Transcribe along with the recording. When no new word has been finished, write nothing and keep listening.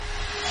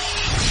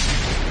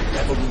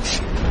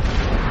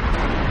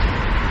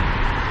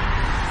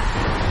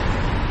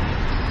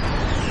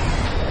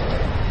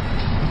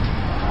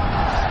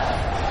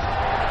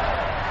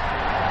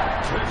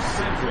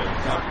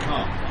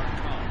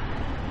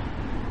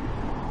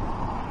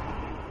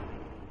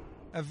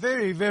A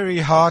very, very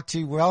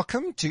hearty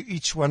welcome to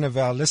each one of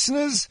our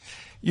listeners.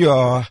 You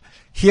are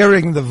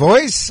hearing the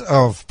voice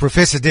of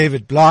Professor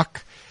David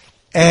Block,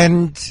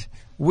 and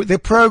the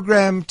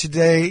program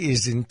today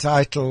is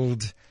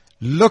entitled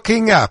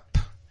Looking Up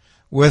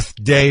with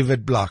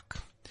David Block.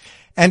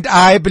 And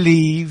I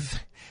believe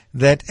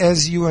that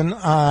as you and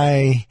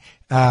I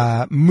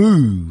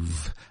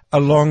move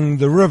along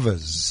the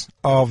rivers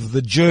of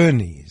the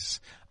journeys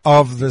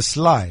of this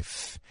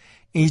life,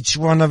 each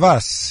one of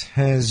us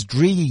has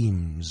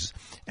dreams,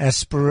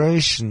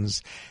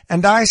 aspirations,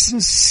 and I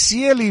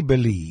sincerely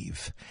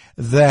believe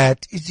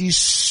that it is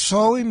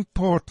so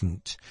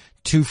important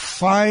to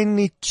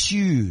finely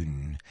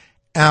tune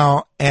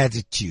our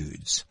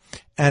attitudes,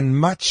 and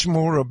much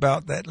more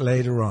about that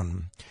later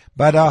on.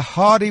 But a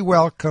hearty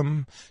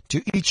welcome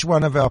to each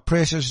one of our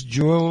precious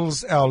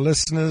jewels, our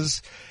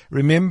listeners.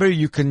 Remember,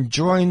 you can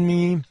join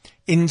me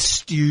in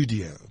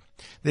studio.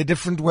 There are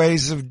different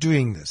ways of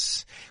doing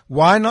this.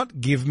 Why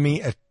not give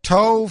me a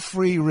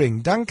toll-free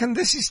ring? Duncan,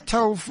 this is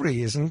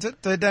toll-free, isn't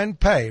it? They don't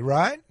pay,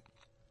 right?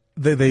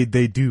 They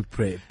do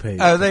pay.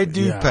 Oh, they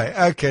do pay.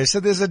 Okay,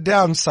 so there's a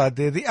downside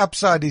there. The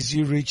upside is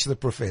you reach the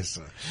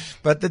professor.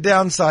 But the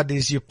downside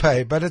is you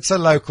pay. But it's a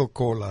local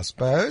call, I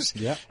suppose.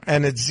 Yeah.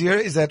 And it's 0,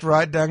 is that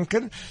right,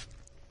 Duncan?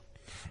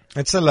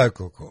 It's a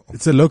local call.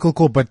 It's a local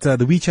call, but the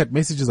WeChat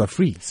messages are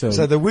free. So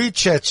the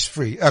WeChat's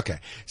free. Okay.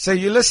 So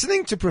you're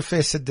listening to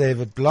Professor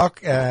David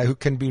Block, who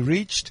can be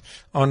reached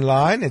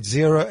online at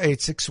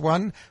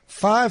 0861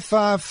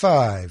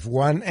 555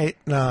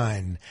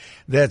 189.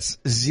 That's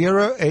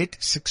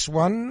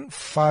 0861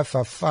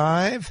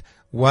 555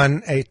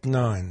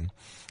 189.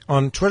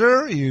 On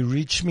Twitter, you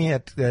reach me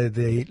at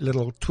the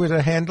little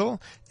Twitter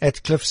handle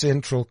at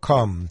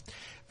cliffcentral.com.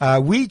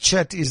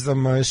 WeChat is the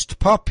most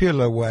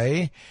popular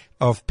way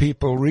of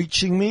people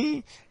reaching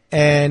me,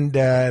 and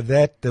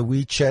the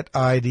WeChat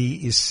ID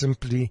is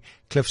simply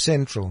Cliff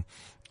Central.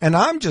 And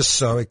I'm just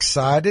so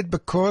excited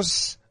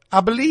because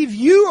I believe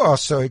you are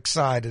so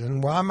excited.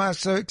 And why am I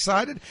so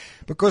excited?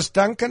 Because,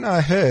 Duncan,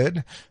 I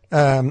heard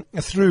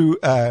through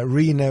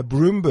Rena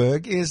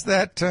Broomberg is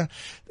that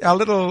our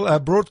little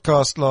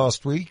broadcast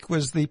last week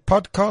was the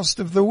podcast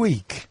of the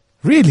week.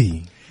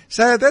 Really?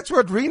 So that's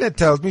what Rena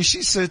told me.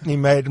 She certainly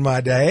made my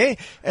day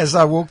as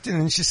I walked in,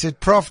 and she said,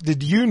 Prof,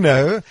 did you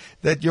know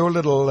that your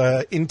little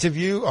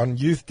interview on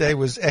Youth Day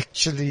was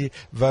actually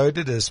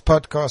voted as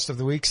podcast of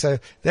the week? So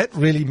that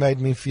really made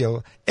me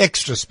feel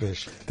extra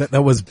special.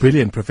 That was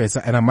brilliant,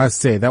 Professor. And I must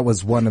say, that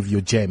was one of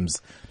your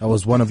gems. That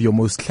was one of your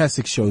most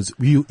classic shows.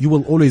 You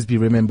will always be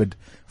remembered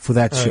for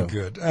that show.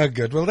 Oh,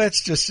 good. Well,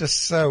 that's just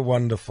so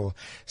wonderful.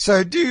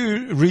 So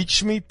do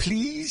reach me,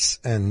 please.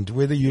 And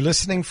whether you're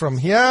listening from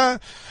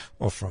here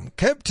or from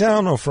Cape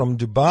Town or from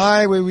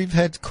Dubai, where we've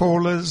had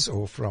callers,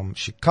 or from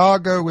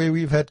Chicago, where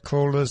we've had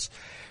callers,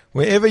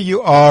 wherever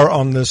you are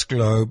on this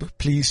globe,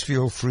 please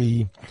feel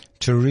free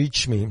to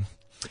reach me.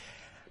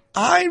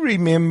 I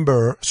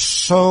remember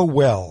so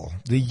well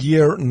the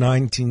year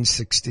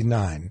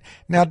 1969.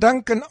 Now,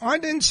 Duncan, I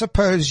don't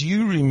suppose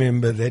you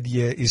remember that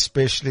year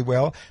especially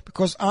well,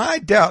 because I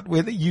doubt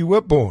whether you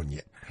were born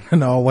yet.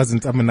 No, I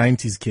wasn't. I'm a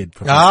 90s kid,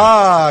 Professor.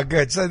 Ah,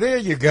 good. So there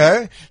you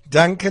go.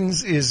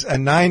 Duncan's is a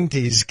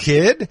 90s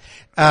kid.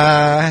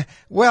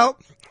 Well,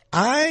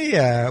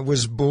 I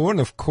was born,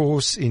 of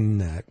course,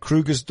 in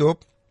Krugersdorp.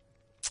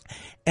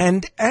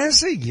 And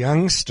as a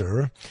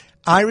youngster,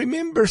 I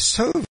remember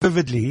so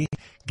vividly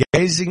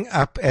gazing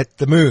up at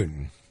the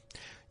moon.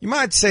 You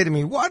might say to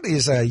me, what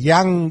is a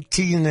young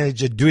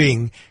teenager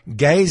doing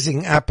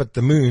gazing up at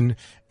the moon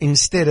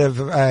instead of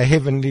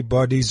heavenly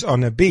bodies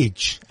on a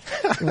beach?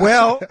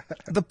 Well,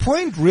 the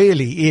point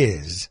really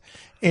is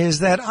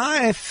that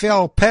I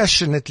fell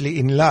passionately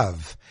in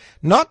love,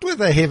 not with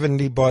a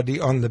heavenly body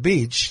on the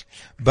beach,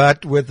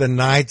 but with the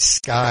night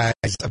skies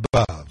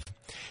above.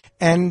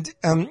 And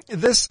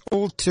this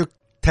all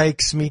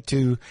takes me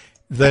to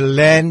the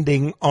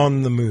landing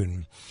on the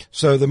moon.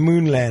 So the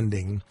moon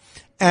landing.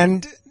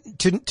 And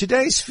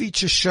today's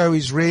feature show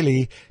is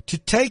really to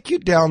take you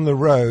down the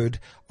road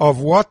of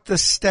what the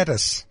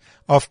status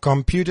of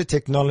computer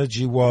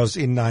technology was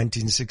in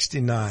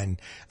 1969.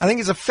 I think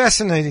it's a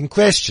fascinating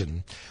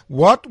question.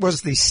 What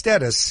was the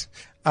status?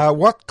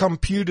 What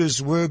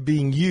computers were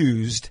being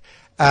used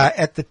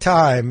at the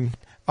time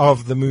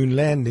of the moon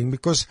landing?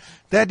 Because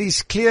that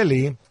is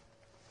clearly,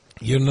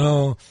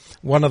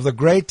 one of the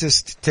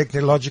greatest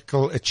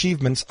technological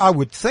achievements, I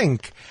would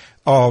think,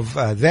 of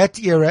that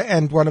era,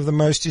 and one of the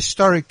most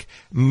historic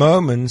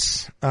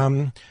moments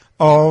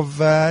of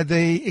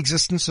the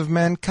existence of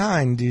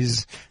mankind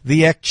is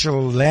the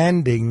actual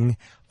landing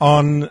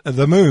on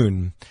the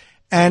moon.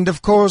 And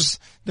of course,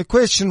 the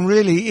question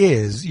really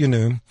is,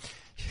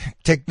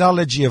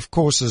 technology, of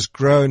course, has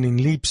grown in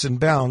leaps and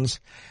bounds,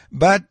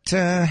 but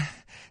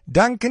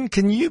Duncan,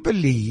 can you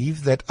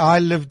believe that I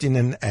lived in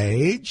an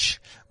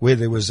age where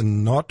there was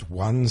not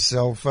one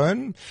cell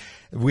phone?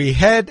 We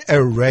had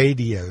a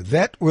radio.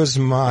 That was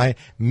my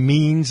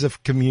means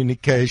of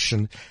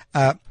communication.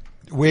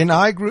 When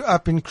I grew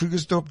up in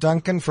Krugersdorp,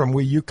 Duncan, from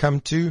where you come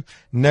to,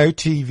 no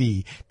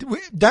TV.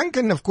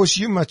 Duncan, of course,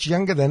 you're much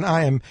younger than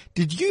I am.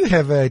 Did you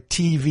have a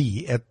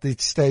TV at the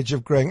stage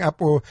of growing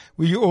up, or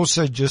were you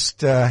also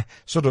just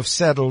sort of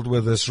saddled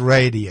with this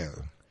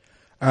radio?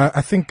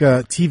 I think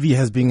TV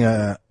has been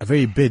a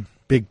very big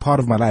part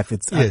of my life.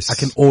 Yes. I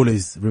can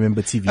always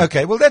remember TV.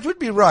 Okay, well, that would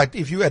be right.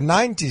 If you were a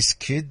 90s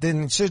kid,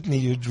 then certainly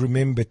you'd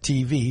remember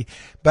TV.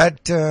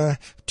 But to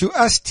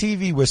us,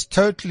 TV was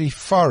totally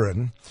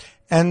foreign.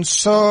 And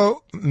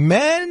so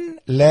man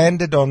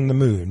landed on the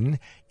moon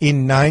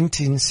in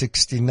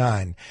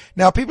 1969.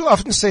 Now, people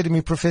often say to me,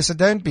 Professor,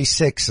 don't be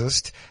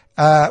sexist.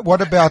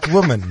 What about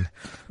women?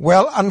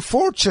 Well,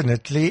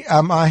 unfortunately,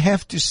 I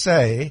have to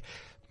say,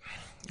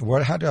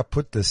 how do I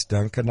put this,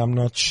 Duncan? I'm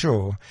not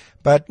sure.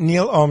 But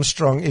Neil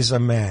Armstrong is a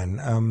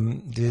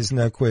man. There's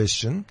no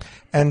question.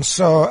 And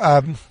so,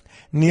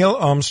 Neil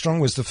Armstrong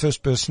was the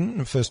first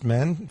person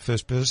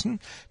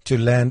to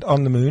land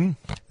on the moon.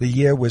 The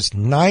year was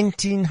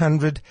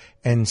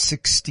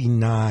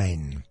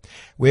 1969.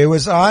 Where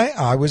was I?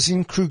 I was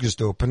in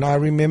Krugersdorp, and I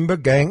remember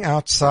going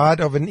outside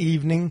of an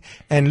evening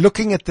and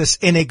looking at this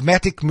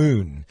enigmatic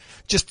moon.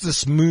 Just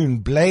this moon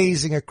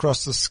blazing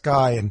across the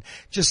sky, and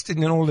just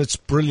in all its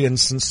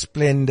brilliance and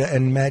splendor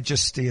and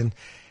majesty. And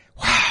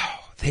wow,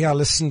 there I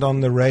listened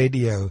on the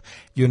radio,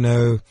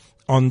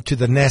 onto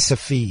the NASA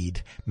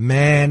feed.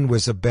 Man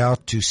was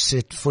about to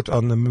set foot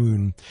on the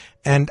moon.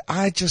 And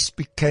I just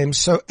became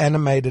so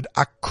animated.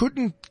 I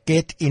couldn't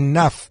get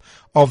enough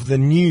of the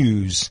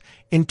news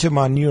into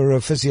my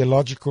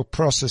neurophysiological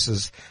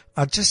processes.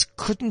 I just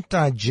couldn't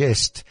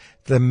digest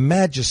the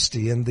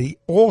majesty and the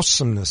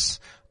awesomeness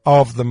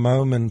of the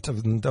moment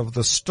of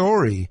the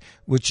story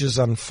which is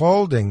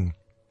unfolding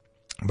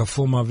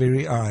before my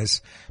very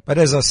eyes. But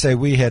as I say,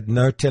 we had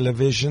no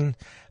television.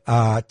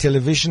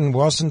 Television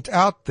wasn't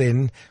out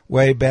then,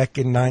 way back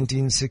in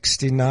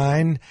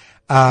 1969.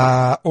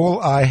 All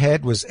I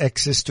had was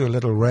access to a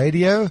little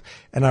radio,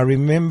 and I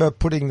remember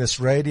putting this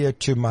radio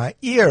to my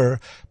ear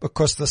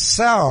because the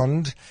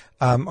sound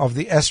of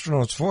the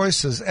astronauts'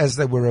 voices as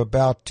they were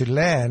about to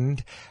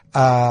land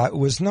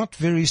was not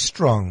very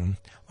strong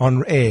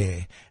on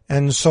air.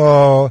 And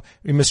so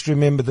we must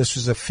remember this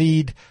was a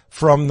feed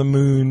from the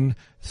moon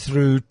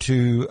through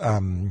to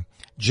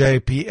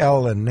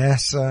JPL and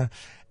NASA,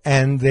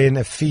 and then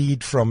a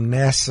feed from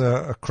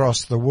NASA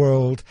across the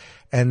world,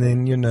 and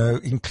then,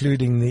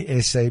 including the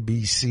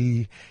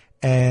SABC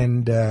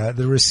and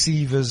the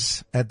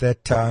receivers at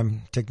that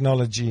time,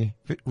 technology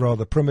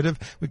rather primitive.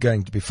 We're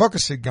going to be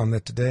focusing on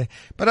that today,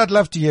 but I'd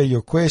love to hear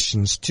your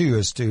questions too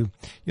as to,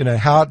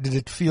 how did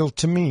it feel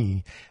to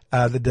me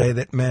the day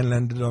that man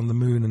landed on the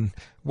moon, and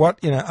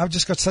I've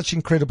just got such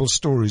incredible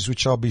stories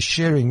which I'll be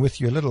sharing with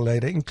you a little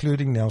later,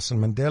 including Nelson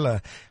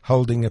Mandela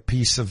holding a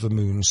piece of the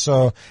moon.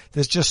 So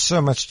there's just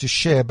so much to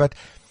share. But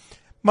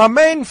my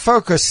main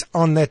focus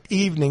on that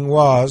evening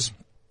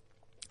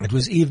it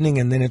was evening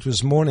and then it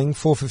was morning,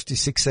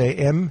 4:56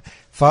 a.m.,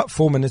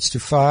 4 minutes to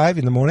 5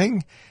 in the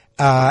morning.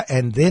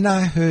 And then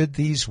I heard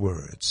these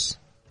words: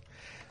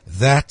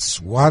 "That's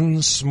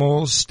one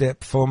small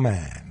step for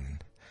man,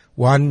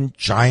 one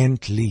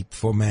giant leap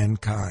for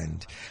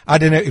mankind." I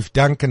don't know if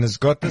Duncan has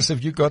got this.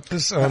 Have you got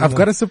this? I've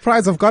got a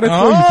surprise. I've got it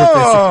for you, Professor.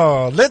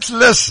 Oh, let's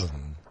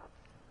listen.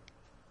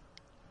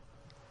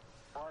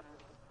 One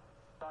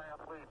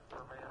giant leap for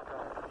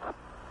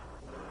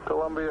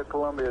mankind.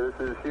 Columbia,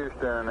 this is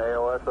Houston,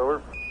 AOS, over.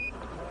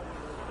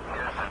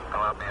 Houston,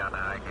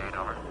 Columbia, Gain,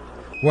 over.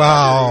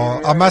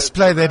 Wow, I must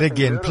play that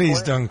again.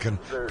 Please, Duncan.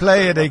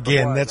 Play it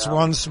again. That's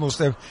one small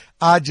step.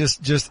 Let's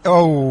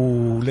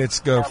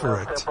go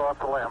for it.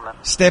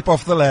 Step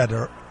off the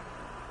ladder.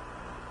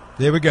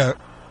 There we go.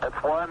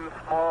 That's one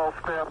small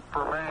step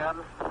for man.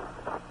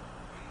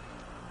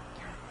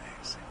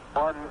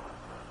 One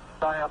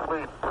giant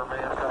leap for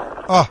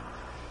mankind. Oh,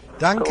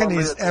 Duncan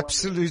is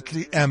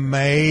absolutely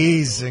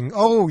amazing.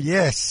 Oh,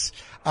 yes.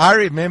 I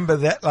remember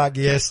that like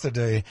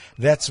yesterday.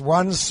 That's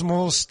one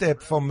small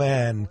step for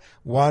man,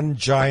 one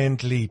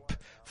giant leap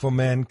for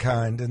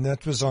mankind. And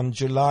that was on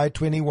July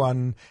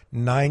 21,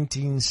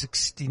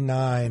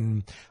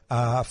 1969,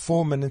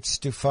 4 minutes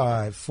to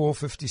 5,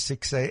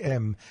 4:56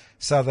 a.m.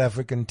 South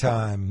African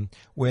time,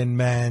 when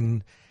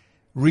man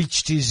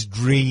reached his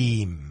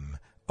dream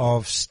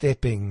of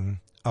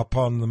stepping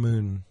upon the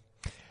moon.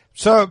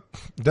 So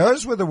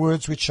those were the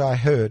words which I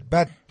heard.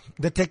 But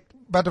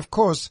of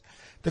course,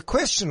 the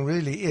question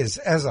really is,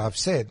 as I've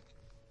said,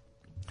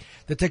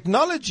 the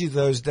technology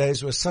those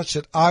days was such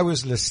that I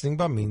was listening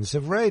by means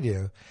of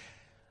radio.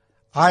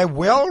 I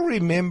well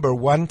remember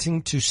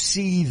wanting to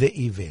see the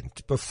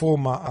event before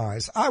my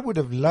eyes. I would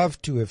have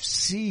loved to have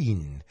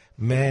seen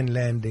man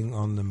landing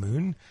on the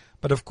moon,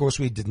 but of course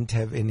we didn't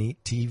have any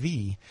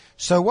TV.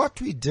 So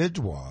what we did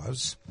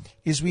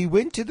is we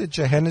went to the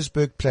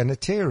Johannesburg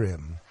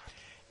Planetarium.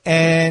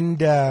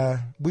 And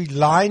we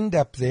lined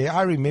up there.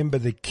 I remember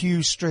the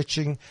queue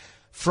stretching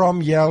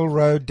from Yale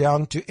Road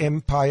down to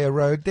Empire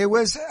Road. There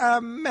was a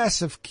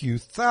massive queue,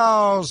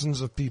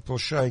 thousands of people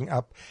showing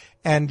up,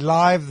 and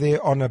live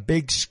there on a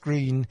big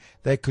screen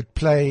they could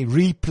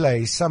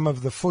replay some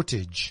of the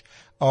footage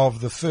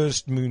of the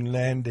first moon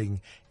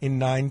landing in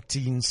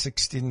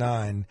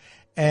 1969.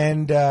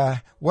 And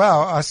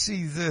wow, I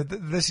see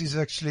this is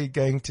actually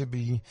going to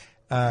be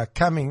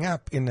coming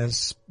up in a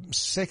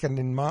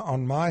second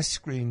on my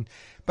screen.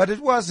 But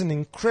it was an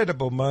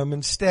incredible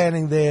moment,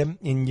 standing there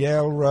in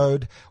Yale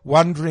Road,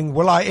 wondering,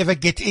 will I ever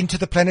get into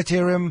the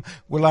planetarium?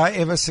 Will I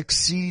ever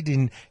succeed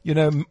in,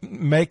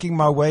 making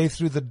my way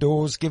through the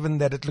doors, given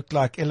that it looked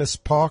like Ellis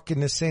Park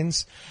in a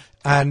sense?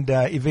 And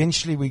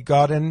eventually we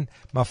got in,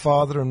 my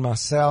father and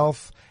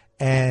myself,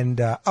 and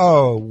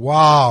oh,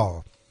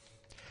 wow.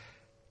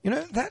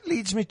 That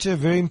leads me to a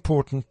very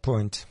important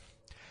point.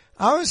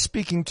 I was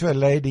speaking to a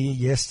lady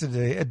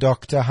yesterday, a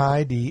Dr.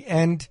 Heidi,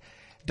 and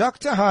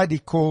Dr. Heidi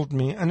called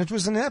me, and it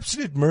was an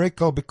absolute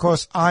miracle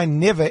because I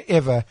never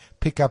ever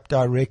pick up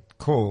direct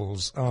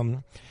calls.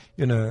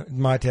 It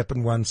might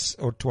happen once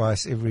or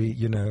twice every,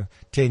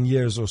 10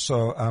 years or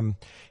so.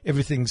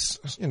 Everything's,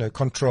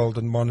 controlled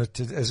and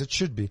monitored as it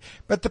should be.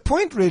 But the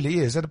point really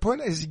is,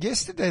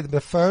 yesterday the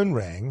phone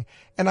rang,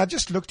 and I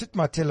just looked at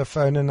my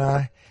telephone,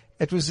 and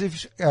it was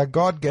as if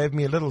God gave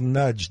me a little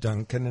nudge,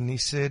 Duncan, and he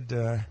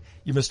said,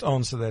 you must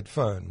answer that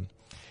phone.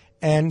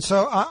 And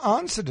so I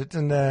answered it,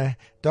 and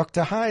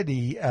Dr.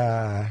 Heidi,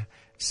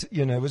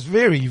 was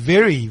very,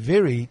 very,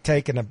 very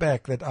taken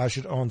aback that I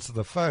should answer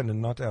the phone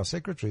and not our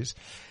secretaries.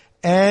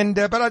 And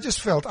but I just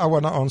felt I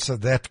want to answer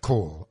that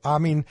call. I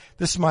mean,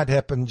 this might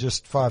happen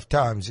just 5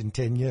 times in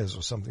 10 years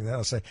or something. That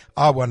I'll say,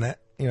 I want to,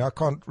 I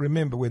can't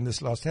remember when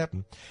this last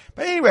happened.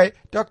 But anyway,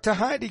 Dr.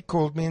 Heidi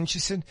called me and she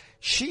said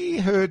she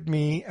heard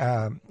me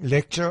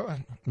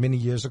lecture many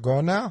years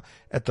ago now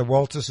at the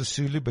Walter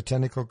Sisulu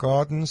Botanical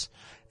Gardens,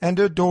 and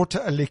her daughter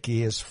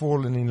Aliki has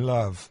fallen in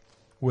love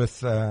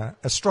with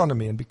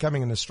astronomy and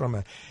becoming an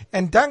astronomer.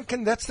 And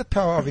Duncan, that's the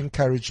power of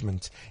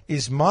encouragement,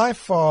 is my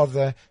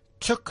father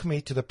took me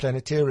to the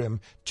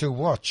planetarium to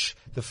watch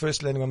the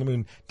first landing on the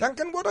moon.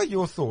 Duncan, what are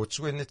your thoughts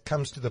when it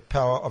comes to the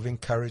power of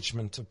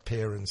encouragement of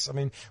parents? I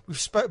mean,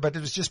 but it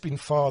has just been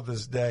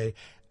Father's Day.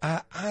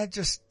 I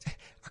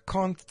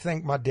can't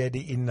thank my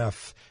daddy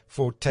enough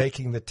for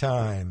taking the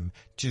time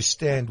to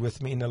stand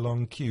with me in a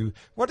long queue.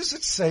 What does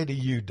it say to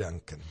you,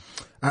 Duncan?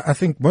 I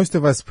think most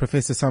of us,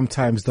 Professor,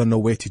 sometimes don't know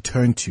where to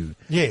turn to.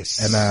 Yes.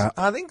 And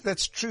I think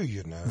that's true,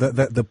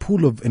 The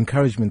pool of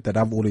encouragement that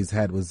I've always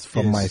had was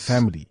from my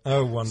family.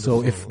 Oh,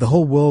 wonderful. So if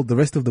the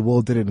rest of the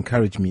world didn't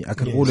encourage me, I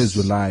could always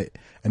rely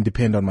and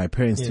depend on my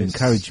parents to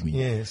encourage me.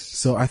 Yes.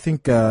 So I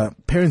think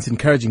parents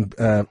encouraging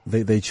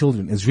their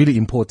children is really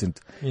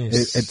important.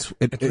 Yes.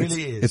 It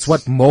really is. It's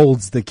what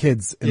molds the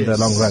kids in the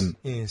long run.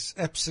 Yes,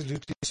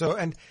 absolutely. So,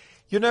 and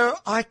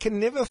I can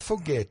never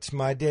forget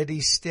my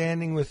daddy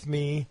standing with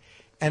me,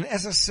 and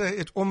as I say,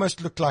 it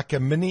almost looked like a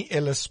mini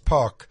Ellis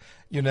Park,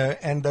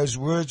 and those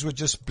words were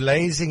just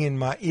blazing in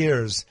my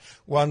ears.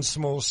 One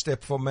small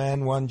step for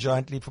man, one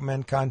giant leap for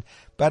mankind.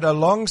 But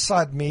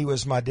alongside me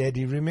was my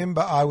daddy.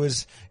 Remember, I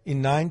was in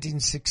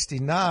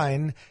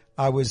 1969.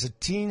 I was a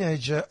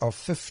teenager of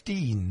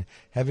 15,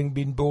 having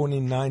been born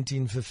in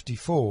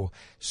 1954.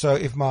 So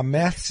if my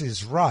maths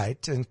is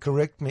right, and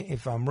correct me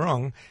if I'm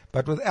wrong,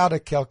 but without a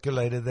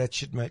calculator, that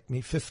should make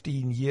me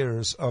 15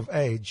 years of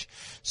age.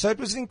 So it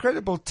was an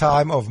incredible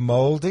time of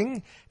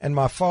molding, and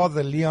my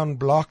father, Leon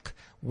Bloch,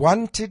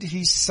 wanted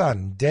his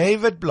son,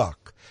 David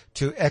Bloch,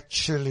 to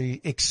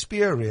actually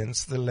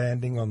experience the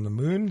landing on the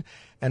moon.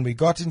 And we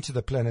got into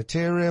the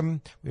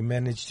planetarium. We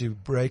managed to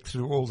break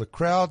through all the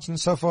crowds and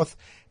so forth.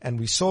 And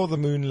we saw the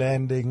moon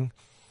landing.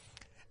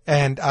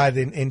 And I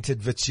then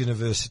entered Wits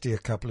University a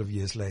couple of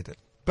years later.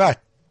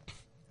 But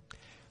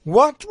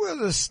what were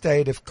the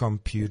state of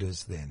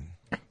computers then?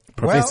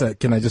 Professor,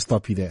 can I just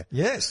stop you there?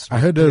 Yes. I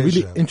heard a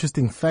really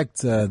interesting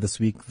fact this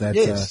week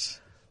that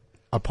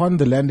upon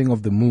the landing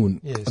of the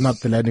moon, not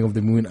the landing of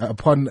the moon,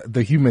 upon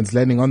the humans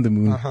landing on the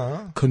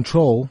moon,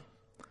 Control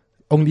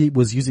only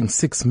was using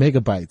 6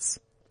 megabytes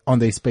on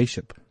their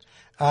spaceship.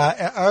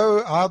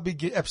 I'll be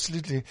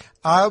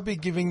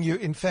giving you,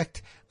 in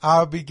fact,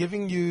 I'll be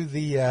giving you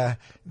the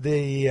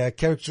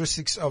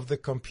characteristics of the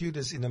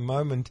computers in a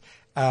moment.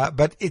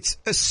 But it's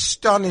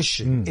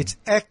astonishing. It's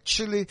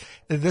actually,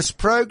 this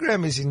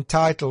program is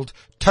entitled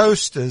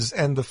Toasters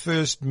and the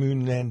First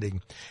Moon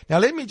Landing. Now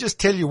let me just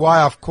tell you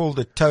why I've called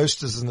it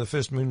Toasters and the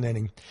First Moon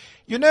Landing.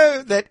 You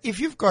know that if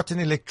you've got an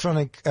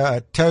electronic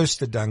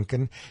toaster,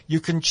 Duncan,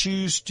 you can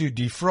choose to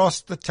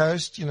defrost the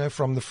toast,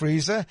 from the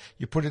freezer.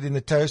 You put it in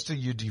the toaster,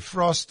 you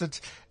defrost it,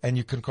 and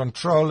you can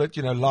control it,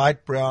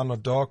 light brown or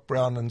dark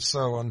brown and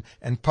so on,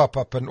 and pop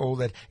up and all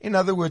that. In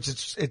other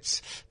words,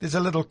 there's a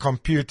little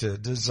computer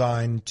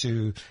designed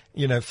to,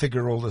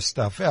 figure all this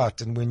stuff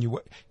out. And when you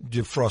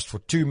defrost for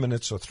 2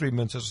 minutes or 3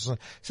 minutes or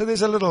so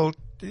there's a little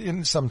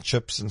in some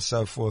chips and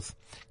so forth,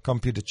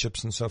 computer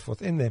chips and so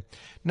forth in there.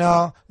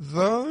 Now,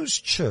 those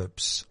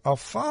chips are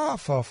far,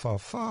 far, far,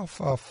 far,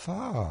 far,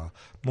 far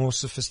more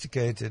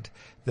sophisticated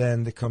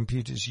than the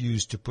computers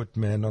used to put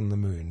man on the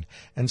moon.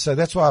 And so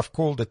that's why I've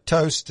called it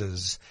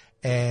toasters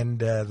and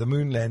the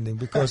moon landing,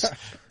 because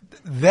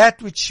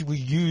that which we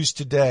use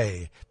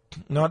today,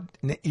 not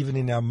even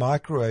in our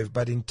microwave,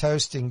 but in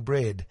toasting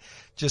bread,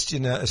 just,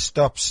 a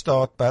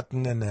stop-start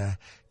button and a,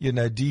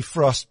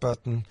 defrost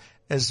button,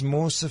 is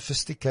more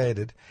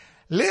sophisticated.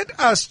 Let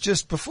us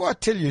just, before I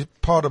tell you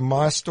part of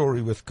my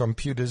story with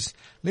computers,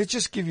 let's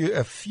just give you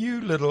a few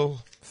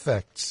little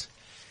facts.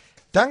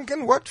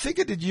 Duncan, what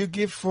figure did you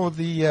give for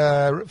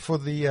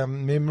the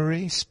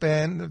memory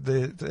span?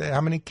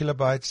 How many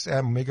kilobytes,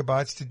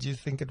 megabytes did you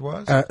think it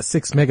was?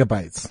 6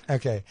 megabytes.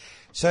 Okay,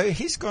 so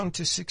he's gone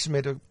to 6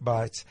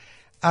 megabytes.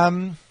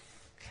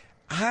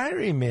 I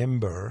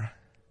remember,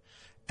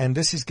 and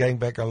this is going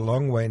back a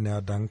long way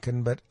now,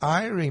 Duncan, but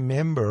I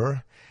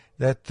remember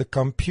that the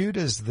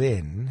computers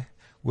then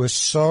were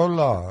so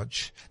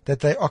large that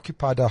they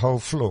occupied a whole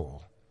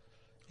floor.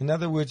 In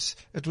other words,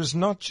 it was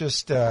not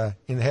just in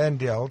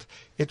handheld,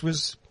 it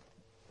was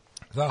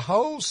the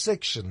whole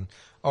section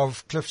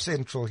of Cliff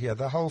Central here,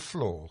 the whole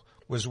floor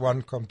was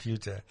one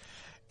computer.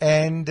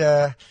 And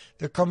the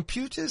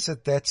computers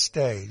at that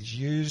stage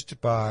used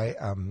by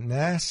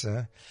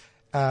NASA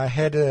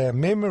had a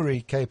memory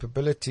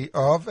capability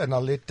of, and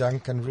I'll let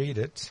Duncan read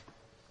it,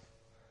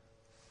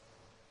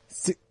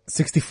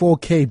 64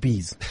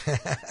 KBs.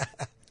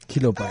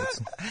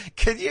 Kilobytes.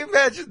 Can you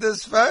imagine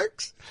this,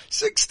 folks?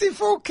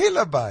 64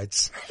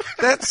 kilobytes.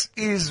 That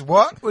is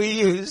what we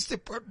use to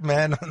put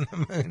man on the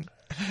moon.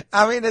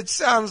 I mean, it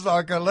sounds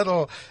like a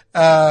little,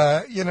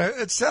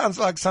 it sounds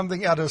like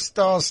something out of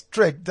Star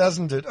Trek,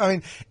 doesn't it? I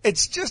mean,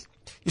 it's just,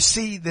 you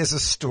see, there's a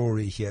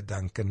story here,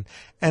 Duncan,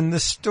 and the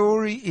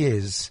story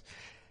is,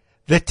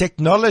 the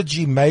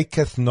technology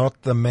maketh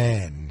not the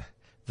man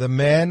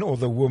or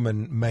the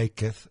woman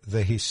maketh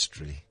the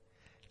history.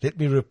 Let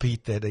me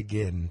repeat that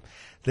again.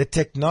 The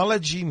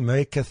technology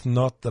maketh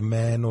not the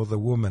man or the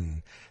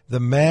woman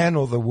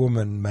or the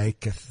woman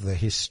maketh the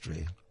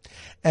history.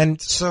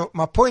 And so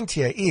my point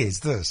here is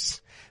this,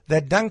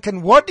 that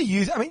Duncan,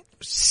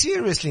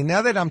 seriously,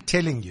 now that I'm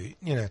telling you,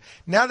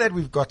 now that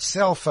we've got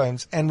cell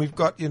phones and we've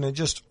got,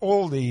 just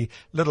all the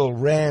little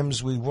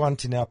RAMs we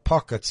want in our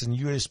pockets and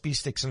USB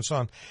sticks and so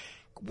on,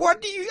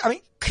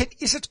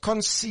 is it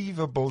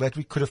conceivable that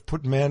we could have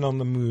put man on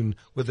the moon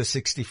with a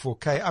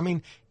 64K? I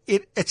mean,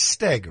 it's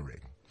staggering.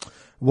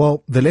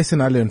 Well, the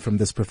lesson I learned from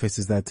this, Professor,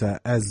 is that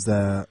as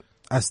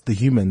the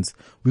humans,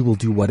 we will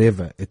do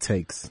whatever it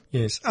takes.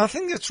 Yes, I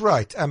think that's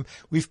right.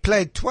 We've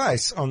played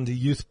twice on the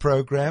youth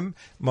program,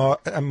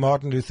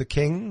 Martin Luther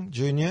King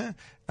Jr.,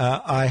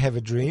 I Have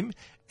a Dream,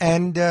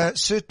 and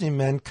certainly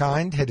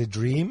mankind had a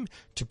dream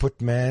to put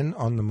man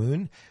on the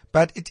moon,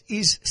 but it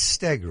is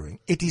staggering.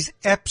 It is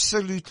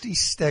absolutely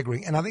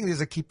staggering, and I think there's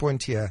a key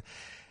point here.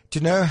 To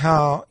know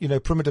how,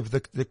 primitive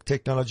the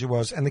technology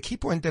was. And the key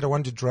point that I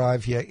want to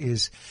drive here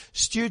is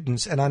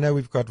students, and I know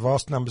we've got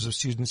vast numbers of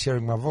students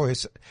hearing my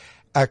voice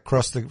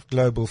across the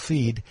global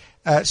feed.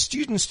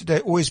 Students today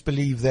always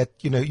believe that,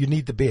 you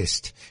need the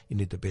best. You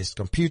need the best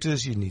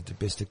computers, you need the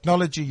best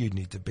technology, you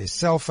need the best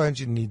cell phones,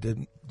 you need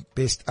the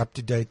best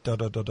up-to-date ...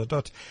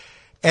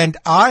 And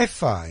I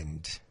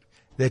find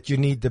that you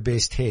need the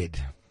best head.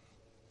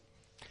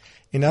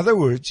 In other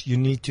words, you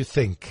need to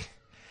think.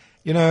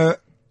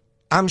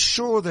 I'm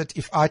sure that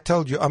if I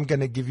told you I'm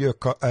going to give you a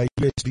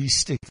USB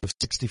stick of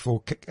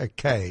 64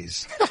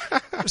 Ks,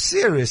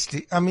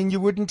 seriously, you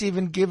wouldn't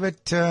even give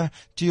it to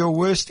your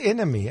worst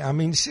enemy.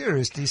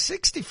 Seriously,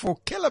 64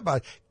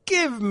 kilobytes.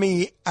 Give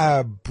me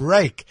a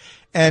break.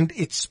 And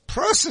its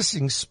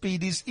processing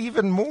speed is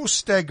even more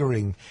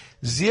staggering.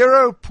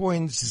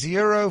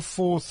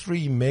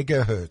 0.043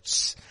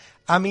 megahertz.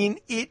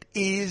 It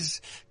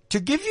is, to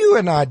give you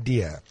an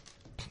idea,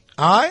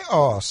 I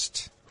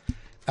asked,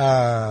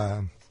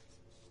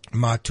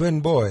 my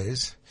twin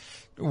boys,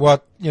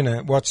 what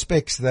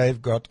specs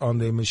they've got on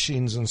their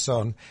machines and so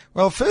on.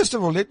 Well, first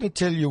of all, let me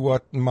tell you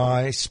what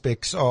my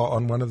specs are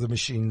on one of the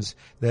machines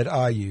that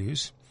I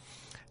use.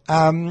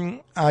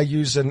 I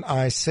use an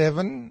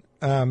i7,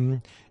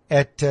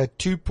 at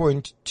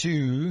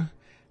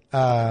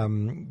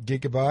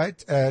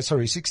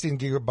 2.2 16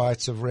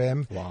 gigabytes of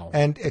RAM. Wow.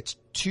 And it's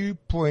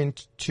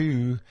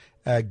 2.2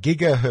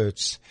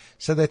 gigahertz.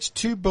 So that's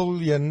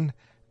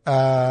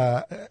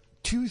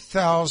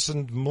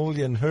 2,000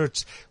 million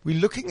hertz. We're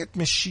looking at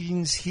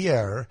machines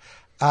here,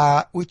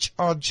 which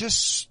are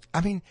just,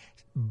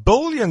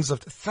 billions of,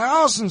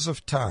 thousands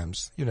of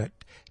times,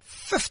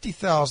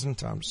 50,000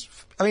 times.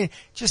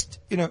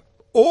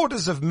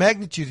 Orders of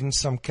magnitude in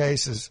some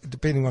cases,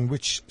 depending on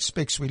which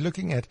specs we're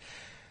looking at.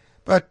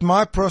 But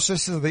my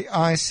processor, the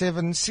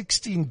i7,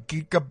 16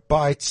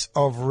 gigabytes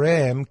of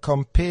RAM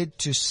compared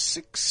to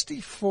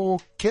 64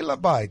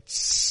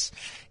 kilobytes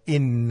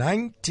in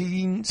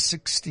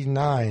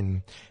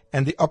 1969.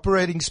 And the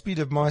operating speed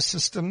of my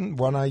system,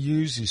 one I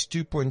use, is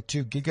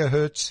 2.2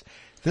 gigahertz.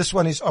 This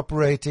one is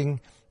operating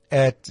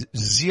at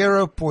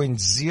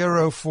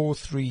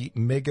 0.043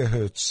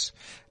 megahertz.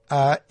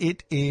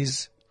 It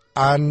is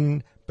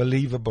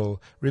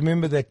unbelievable.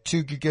 Remember that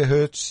 2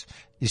 gigahertz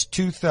is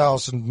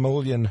 2,000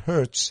 million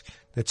hertz.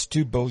 That's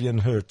 2 billion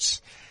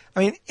hertz. I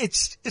mean,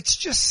 it's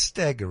just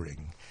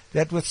staggering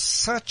that with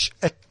such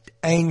an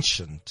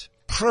ancient,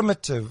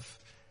 primitive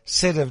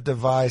set of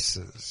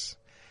devices,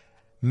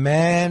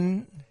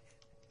 mankind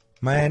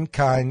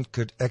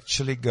could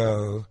actually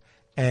go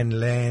and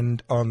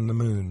land on the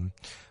moon.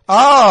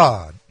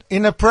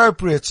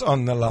 Inappropriate's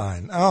on the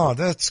line.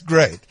 That's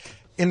great.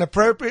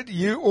 Inappropriate,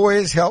 you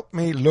always help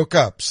me look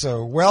up.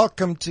 So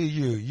welcome to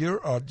you.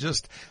 You are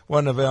just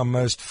one of our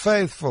most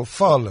faithful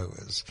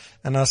followers.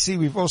 And I see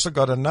we've also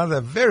got another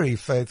very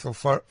faithful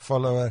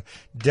follower,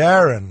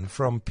 Darren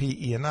from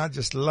PE. And I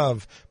just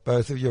love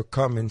both of your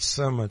comments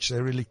so much.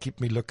 They really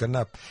keep me looking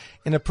up.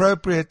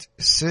 Inappropriate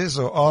says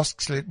or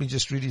asks, let me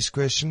just read his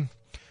question.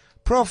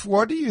 Prof,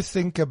 what do you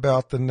think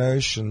about the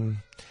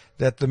notion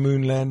that the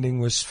moon landing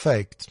was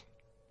faked?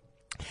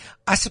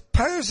 I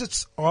suppose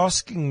it's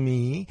asking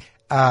me,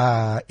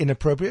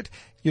 inappropriate,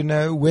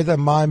 whether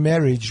my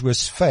marriage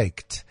was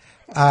faked.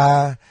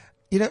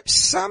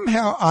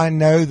 Somehow I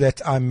know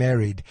that I'm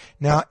married.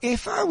 Now,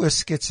 if I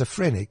was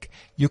schizophrenic,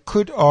 you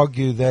could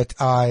argue that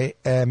I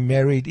am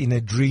married in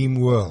a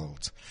dream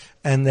world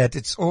and that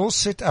it's all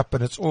set up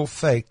and it's all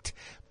faked,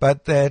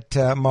 but that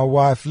my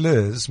wife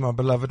Liz, my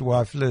beloved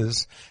wife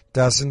Liz,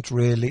 doesn't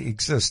really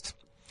exist.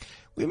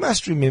 We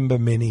must remember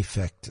many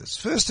factors.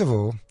 First of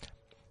all,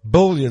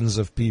 billions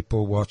of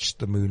people watched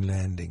the moon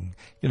landing.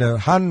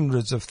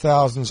 Hundreds of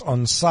thousands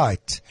on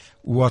site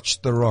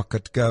watched the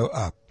rocket go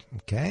up.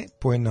 Okay,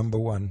 point number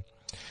one.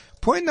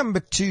 Point number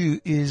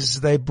two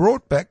is they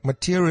brought back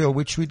material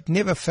which we'd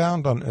never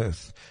found on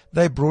Earth.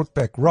 They brought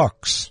back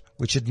rocks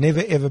which had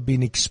never ever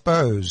been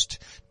exposed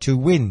to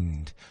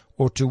wind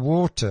or to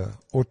water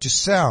or to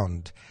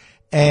sound.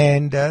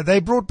 And they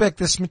brought back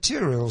this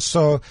material.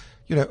 So,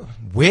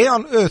 where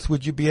on earth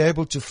would you be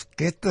able to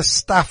get the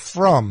stuff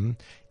from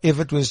if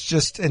it was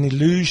just an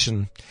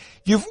illusion?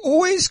 You've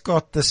always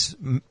got this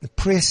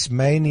press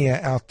mania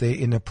out there,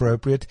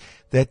 inappropriate,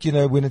 that,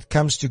 when it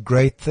comes to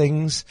great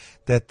things,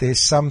 that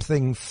there's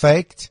something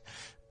faked.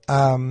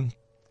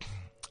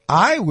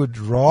 I would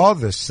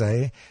rather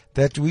say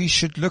that we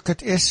should look at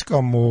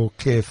Eskom more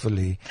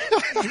carefully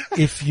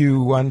if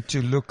you want to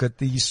look at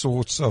these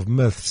sorts of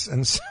myths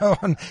and so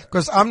on,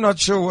 because I'm not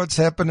sure what's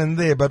happening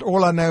there, but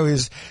all I know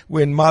is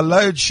when my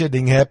load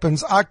shedding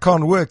happens, I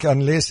can't work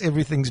unless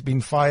everything's been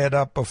fired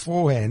up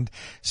beforehand.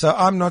 So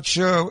I'm not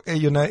sure,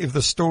 if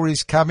the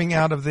story's coming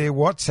out of there,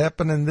 what's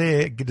happening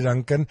there,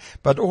 Duncan,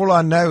 but all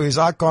I know is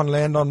I can't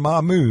land on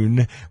my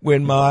moon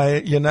when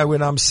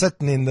when I'm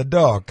sitting in the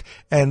dark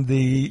and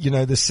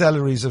the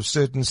salaries of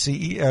certain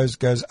CEOs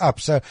goes up.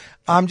 So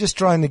I'm just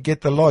trying to get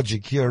the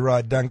logic here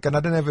right, Duncan. I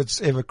don't know if it's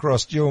ever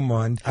crossed your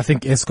mind. I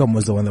think Eskom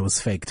was the one that was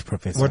faked,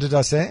 Professor. What did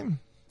I say?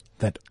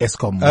 That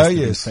Eskom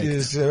was faked.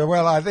 Yes.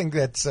 Well, I think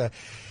that's,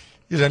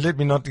 let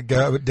me not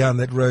go down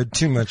that road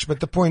too much.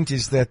 But the point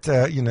is that,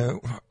 are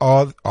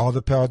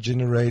the power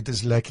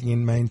generators lacking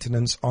in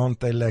maintenance? Aren't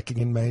they lacking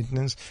in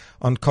maintenance?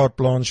 On Carte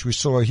Blanche, we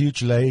saw a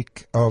huge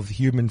lake of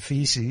human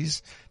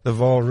feces, the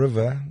Vaal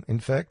River, in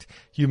fact,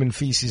 human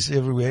feces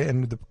everywhere.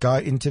 And the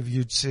guy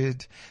interviewed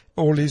said,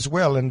 all is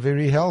well and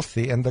very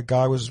healthy. And the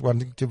guy was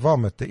wanting to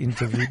vomit, the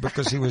interview,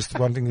 because he was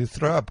wanting to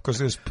throw up because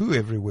there was poo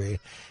everywhere.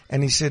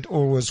 And he said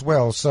all was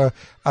well. So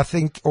I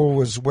think all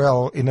was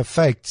well in a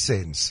faked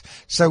sense.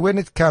 So when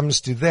it comes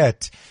to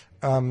that,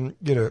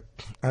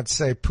 I'd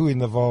say poo in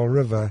the Vaal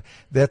River,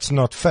 that's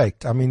not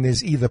faked. I mean,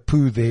 there's either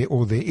poo there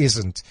or there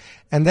isn't.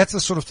 And that's the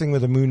sort of thing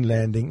with the moon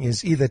landing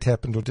is either it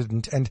happened or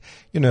didn't. And,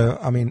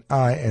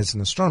 I, as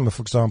an astronomer,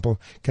 for example,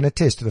 can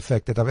attest to the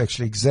fact that I've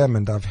actually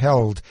I've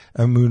held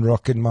a moon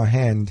rock in my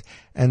hand,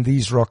 and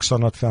these rocks are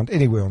not found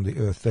anywhere on the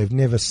Earth. They've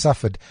never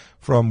suffered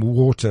from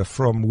water,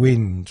 from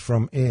wind,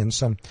 from air and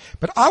so on.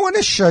 But I want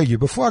to show you,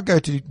 before I go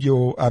to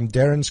your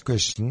Darren's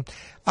question,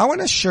 I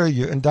want to show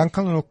you, and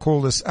Duncan will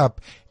call this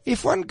up,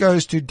 if one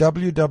goes to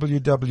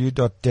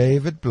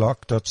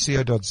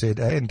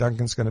www.davidblock.co.za, and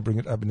Duncan's going to bring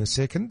it up in a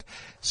second,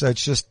 so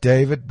it's just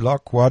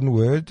davidblock, one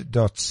word,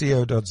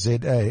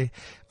 .co.za,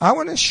 I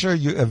want to show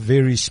you a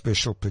very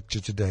special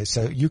picture today.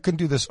 So you can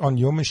do this on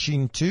your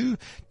machine too,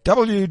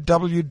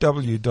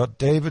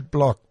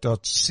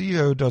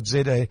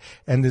 www.davidblock.co.za,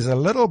 and there's a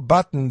little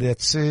button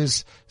that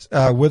says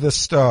with the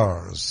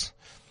stars.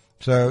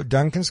 So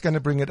Duncan's going to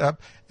bring it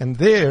up, and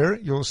there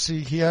you'll see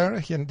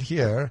here and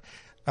here,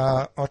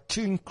 are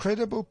two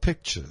incredible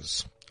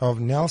pictures of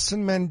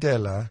Nelson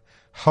Mandela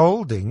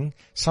holding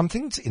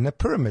something in a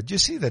pyramid. You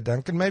see that,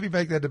 Duncan? Maybe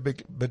make that a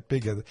bit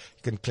bigger. You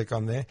can click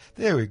on there.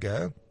 There we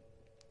go.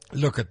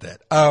 Look at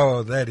that.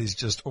 Oh, that is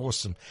just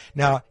awesome.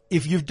 Now,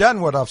 if you've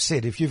done what I've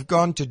said, if you've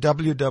gone to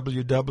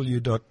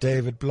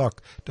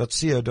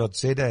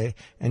www.davidblock.co.za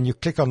and you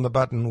click on the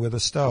button with the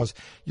stars,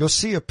 you'll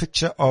see a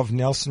picture of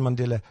Nelson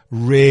Mandela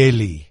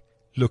really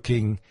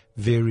looking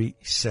very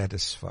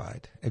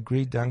satisfied.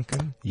 Agree,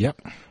 Duncan?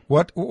 Yep.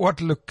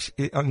 What looks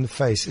on the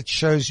face? It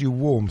shows you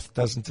warmth,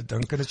 doesn't it,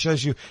 Duncan? It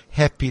shows you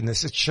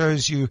happiness. It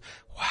shows you,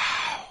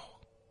 wow.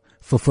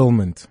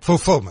 Fulfillment.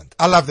 Fulfillment.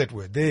 I love that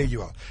word. There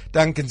you are.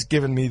 Duncan's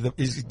given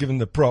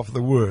the prof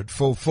the word,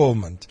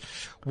 fulfillment.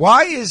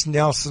 Why is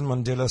Nelson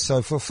Mandela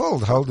so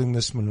fulfilled holding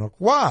this moon rock?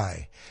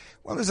 Why?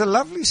 Well, there's a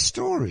lovely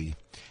story.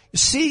 You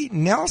see,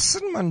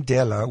 Nelson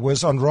Mandela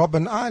was on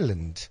Robben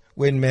Island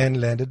when man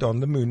landed on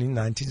the moon in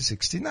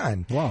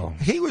 1969. Wow.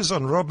 He was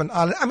on Robben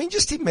Island. I mean,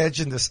 just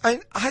imagine this.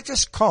 I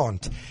just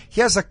can't.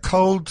 He has a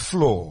cold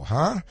floor,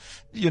 huh?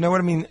 You know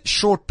what I mean?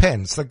 Short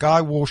pants. The guy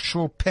wore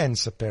short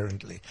pants,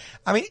 apparently.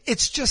 I mean,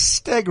 it's just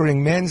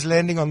staggering. Man's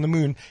landing on the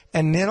moon,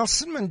 and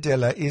Nelson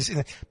Mandela is in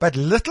it. But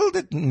little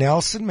did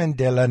Nelson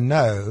Mandela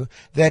know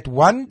that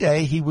one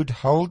day he would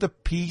hold a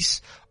piece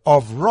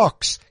of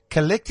rocks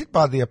collected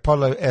by the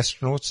Apollo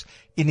astronauts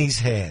in his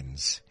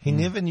hands. He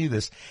never knew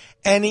this.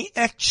 And he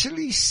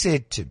actually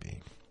said to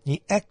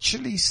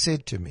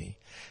me,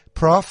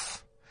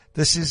 Prof,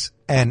 this is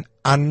an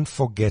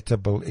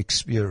unforgettable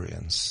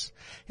experience.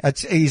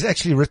 He's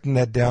actually written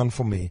that down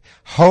for me.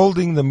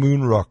 Holding the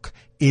moon rock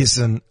is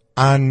an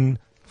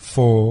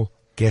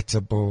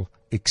unforgettable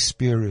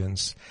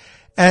experience.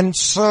 And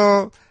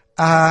so,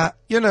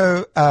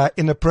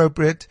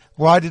 inappropriate.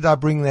 Why did I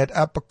bring that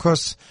up?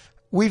 Because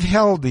we've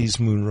held these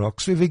moon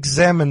rocks. We've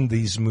examined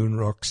these moon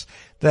rocks.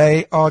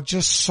 They are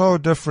just so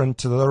different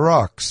to the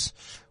rocks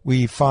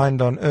we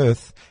find on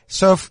Earth.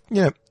 So,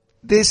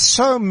 there's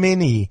so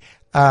many,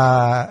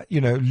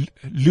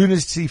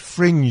 lunacy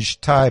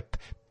fringe type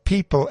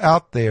people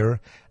out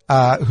there,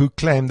 who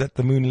claim that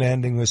the moon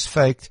landing was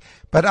faked.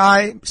 But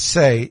I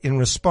say in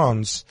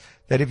response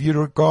that if you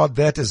regard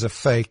that as a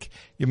fake,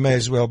 you may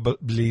as well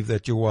believe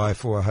that your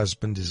wife or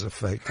husband is a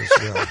fake as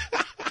well.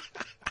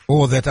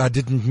 Or that I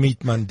didn't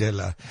meet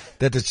Mandela,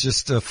 that it's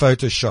just a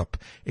Photoshop.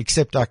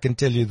 Except I can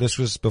tell you this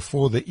was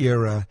before the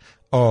era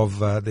of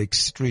the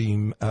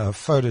extreme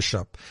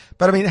Photoshop.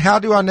 But I mean, how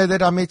do I know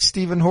that I met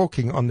Stephen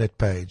Hawking on that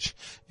page?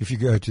 If you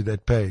go to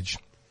that page,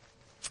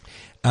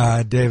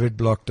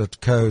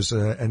 davidblock.co,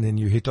 and then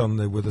you hit on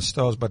with the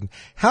stars button.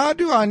 How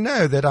do I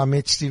know that I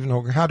met Stephen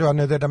Hawking? How do I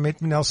know that I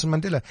met Nelson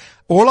Mandela?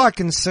 All I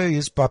can say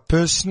is by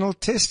personal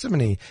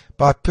testimony,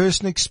 by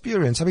personal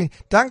experience. I mean,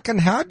 Duncan,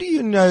 how do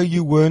you know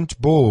you weren't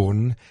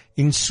born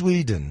in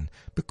Sweden?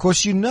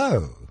 Because you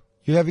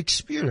have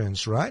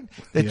experience, right?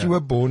 That you were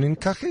born in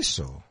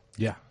Kagiso.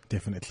 Yeah,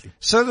 definitely.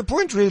 So the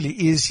point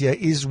really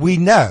is we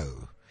know.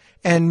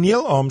 And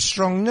Neil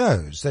Armstrong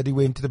knows that he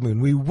went to the moon.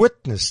 We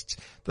witnessed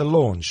the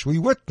launch. We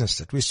witnessed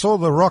it. We saw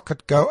the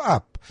rocket go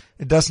up.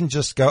 It doesn't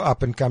just go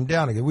up and come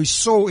down again. We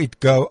saw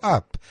it go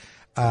up.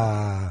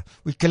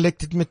 We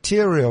collected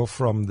material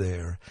from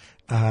there,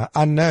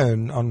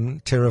 unknown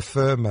on terra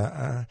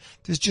firma.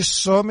 There's just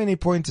so many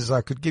pointers I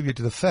could give you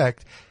to the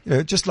fact,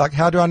 just like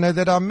how do I know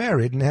that I'm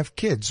married and have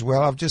kids?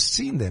 Well, I've just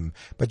seen them.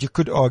 But you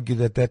could argue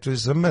that that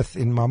was a myth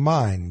in my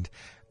mind.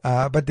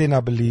 But then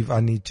I believe I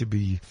need to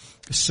be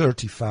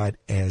certified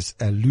as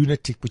a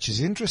lunatic, which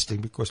is interesting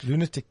because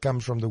lunatic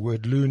comes from the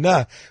word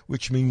luna,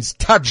 which means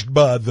touched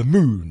by the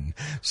moon.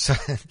 So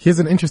here's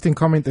an interesting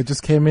comment that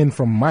just came in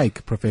from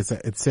Mike, Professor.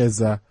 It says,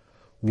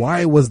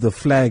 why was the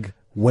flag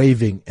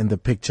waving in the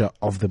picture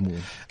of the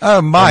moon?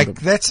 Oh, Mike,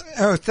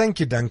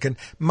 thank you, Duncan.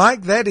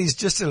 Mike, that is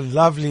just a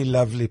lovely,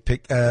 lovely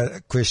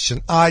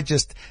question. I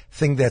just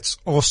think that's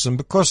awesome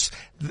because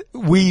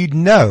we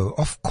know,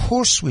 of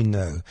course we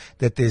know,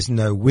 that there's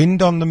no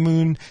wind on the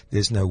moon,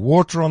 there's no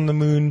water on the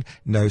moon,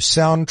 no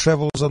sound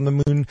travels on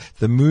the moon.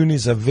 The moon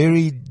is a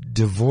very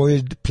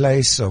devoid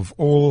place of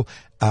all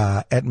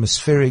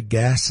atmospheric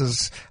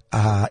gases.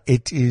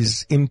 It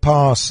is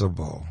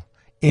impossible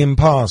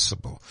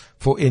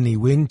for any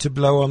wind to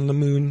blow on the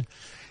moon.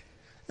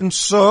 And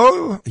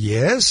so,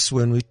 yes,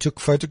 when we took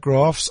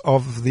photographs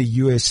of the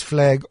US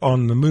flag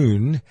on the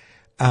moon,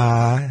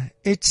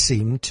 it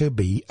seemed to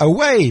be a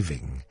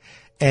waving.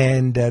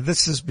 And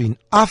this has been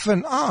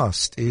often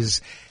asked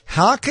is,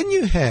 how can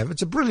you have,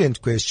 it's a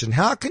brilliant question,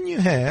 how can you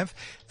have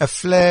a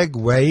flag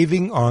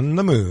waving on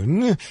the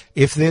moon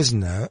if there's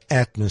no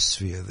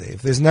atmosphere there,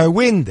 if there's no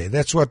wind there?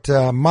 That's what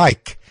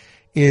Mike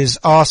is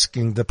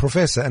asking the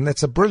professor, and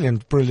that's a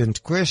brilliant,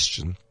 brilliant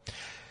question.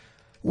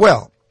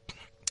 Well,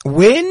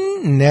 when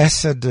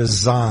NASA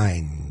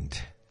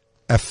designed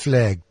a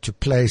flag to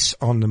place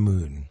on the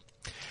moon,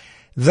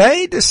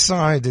 they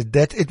decided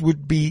that it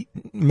would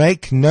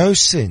make no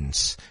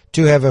sense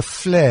to have a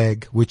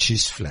flag which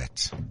is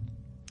flat.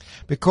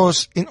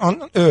 Because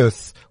on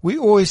Earth, we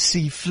always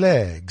see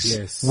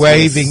flags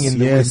waving in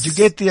the wind. You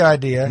get the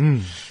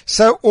idea?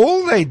 So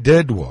all they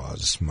did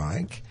was,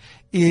 Mike,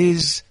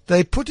 is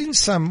they put in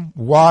some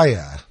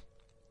wire,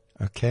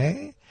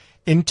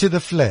 into the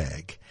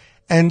flag.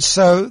 And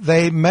so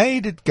they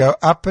made it go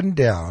up and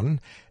down.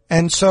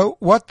 And so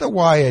what the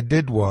wire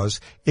did was,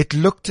 it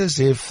looked as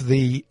if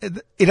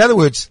in other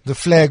words, the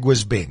flag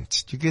was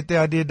bent. Do you get the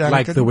idea, Duncan?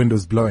 Like the wind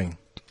was blowing.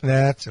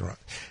 That's right.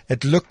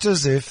 It looked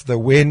as if the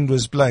wind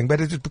was blowing,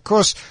 but it was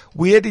because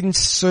we had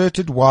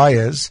inserted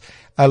wires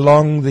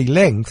along the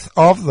length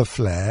of the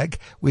flag.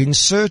 We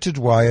inserted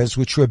wires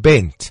which were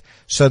bent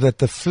so that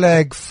the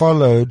flag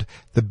followed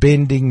the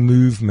bending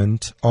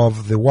movement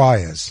of the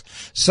wires.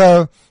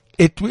 So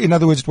in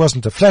other words, it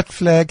wasn't a flat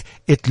flag.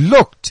 It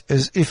looked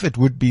as if it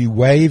would be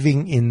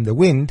waving in the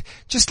wind,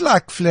 just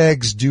like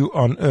flags do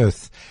on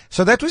Earth.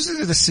 So that was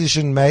a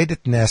decision made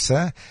at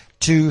NASA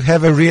to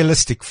have a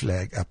realistic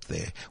flag up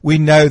there. We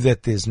know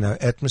that there's no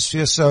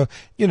atmosphere, so,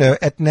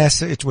 at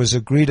NASA it was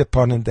agreed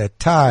upon at that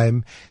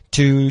time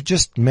to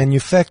just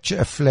manufacture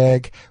a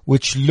flag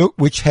which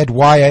had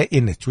wire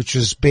in it, which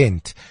was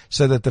bent,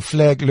 so that the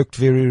flag looked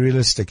very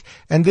realistic.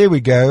 And there we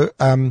go.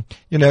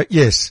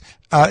 Yes,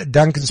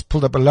 Duncan's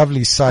pulled up a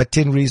lovely site,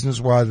 10 reasons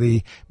why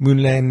the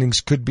moon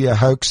landings could be a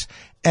hoax.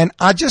 And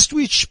I just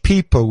wish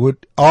people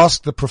would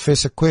ask the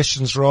professor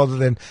questions rather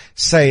than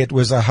say it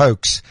was a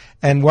hoax.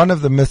 And one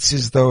of the myths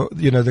is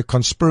the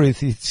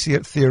conspiracy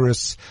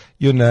theorists,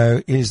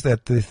 is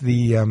that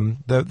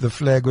the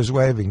flag was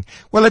waving.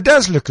 Well, it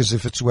does look as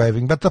if it's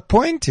waving, but the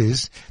point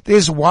is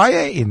there's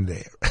wire in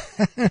there.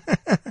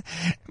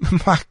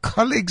 My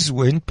colleagues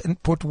went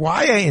and put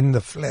wire in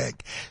the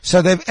flag.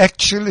 So they've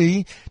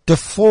actually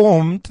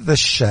deformed the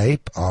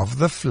shape of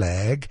the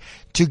flag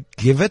to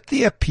give it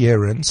the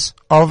appearance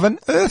of an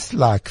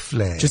Earth-like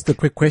flag. Just a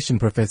quick question,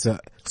 Professor.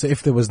 So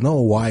if there was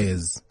no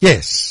wires,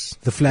 yes,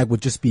 the flag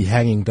would just be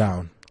hanging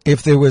down.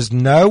 If there was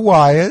no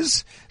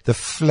wires, the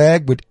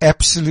flag would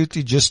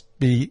absolutely just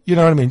be, you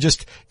know what I mean?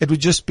 It would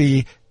just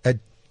be a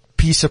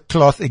piece of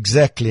cloth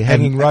exactly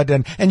hanging right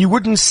down, and you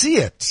wouldn't see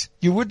it.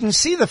 You wouldn't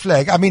see the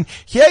flag. I mean,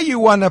 here you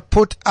want to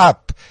put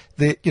up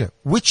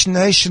which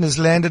nation has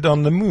landed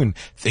on the moon?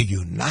 The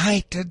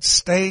United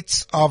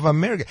States of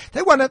America.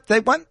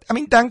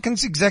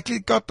 Duncan's exactly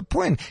got the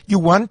point. You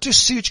want to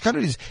see which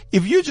country it is.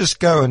 If you just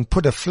go and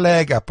put a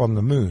flag up on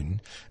the moon,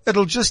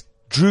 it'll just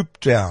droop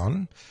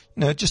down,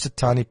 just a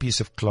tiny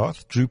piece of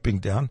cloth drooping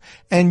down,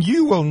 and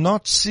you will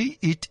not see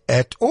it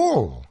at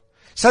all.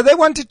 So they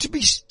want it to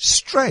be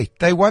straight.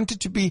 They want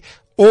it to be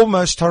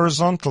almost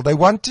horizontal. They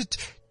want you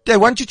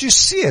to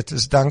see it,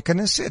 as Duncan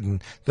has said.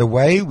 And the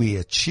way we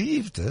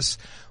achieved this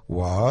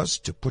was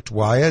to put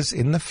wires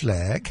in the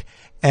flag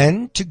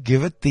and to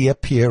give it the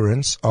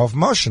appearance of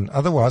motion.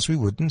 Otherwise, we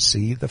wouldn't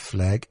see the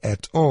flag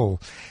at all.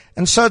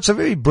 And so it's a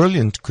very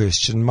brilliant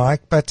question,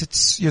 Mike, but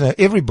it's,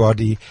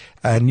 everybody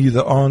knew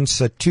the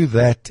answer to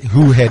that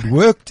who had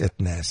worked at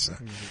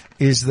NASA,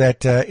 is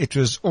that it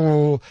was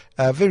all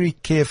very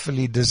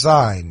carefully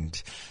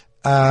designed.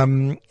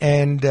 As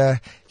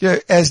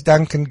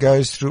Duncan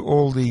goes through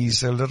all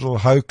these little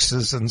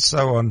hoaxes and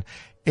so on,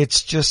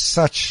 it's just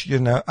such,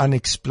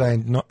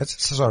 unexplained,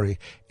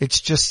 it's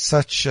just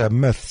such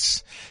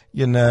myths,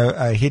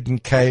 hidden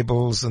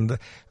cables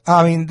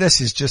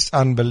this is just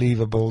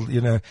unbelievable.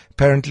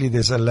 Apparently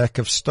there's a lack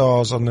of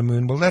stars on the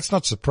moon. Well, that's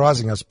not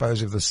surprising, I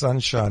suppose, if the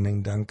sun's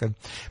shining, Duncan.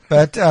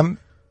 But,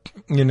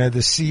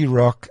 the sea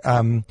rock,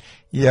 and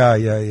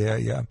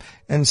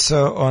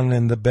so on,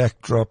 in the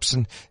backdrops.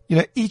 And,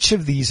 each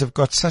of these have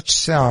got such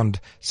sound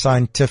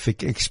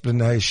scientific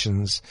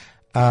explanations.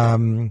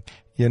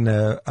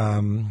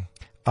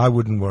 I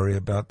wouldn't worry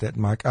about that,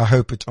 Mike. I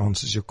hope it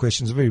answers your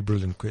question. It's a very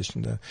brilliant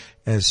question, though,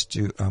 as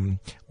to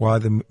why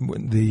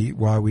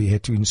why we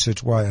had to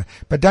insert wire.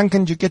 But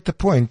Duncan, you get the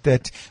point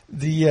that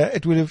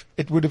it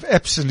would have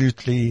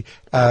absolutely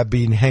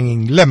been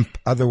hanging limp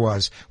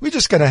otherwise. We're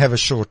just going to have a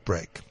short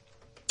break.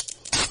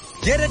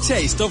 Get a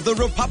taste of the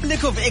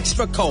Republic of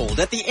Extra Cold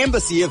at the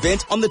Embassy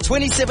event on the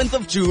 27th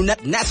of June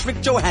at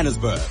Nasrec,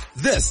 Johannesburg.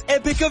 This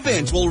epic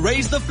event will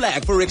raise the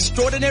flag for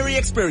extraordinary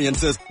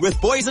experiences with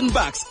Boys and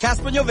Bucks,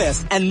 Casper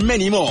Nyovest, and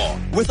many more.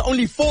 With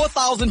only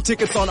 4,000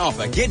 tickets on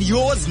offer, get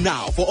yours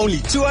now for only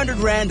 200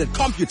 Rand at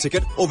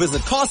CompuTicket or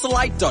visit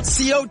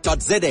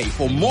castlelight.co.za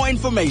for more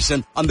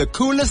information on the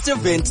coolest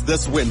event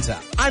this winter.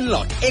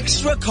 Unlock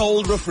extra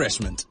cold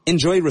refreshment.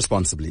 Enjoy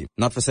responsibly.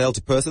 Not for sale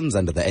to persons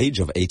under the age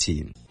of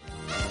 18.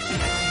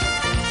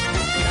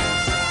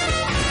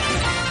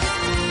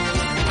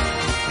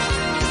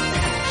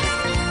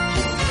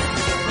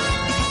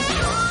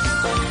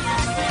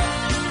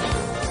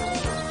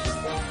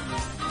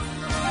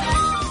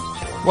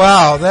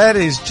 Wow, that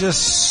is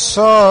just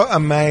so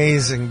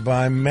amazing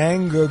by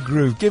Mango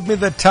Groove. Give me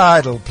the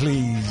title,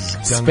 please,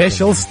 Duncan.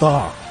 Special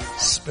Star.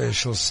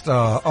 Special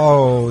Star.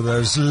 Oh,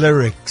 those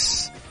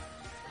lyrics.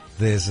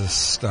 There's a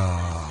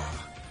star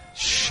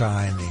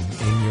shining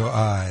in your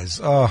eyes.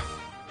 Oh,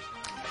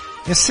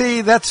 you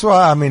see, that's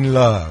why I'm in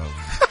love.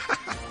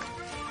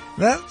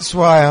 That's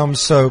why I'm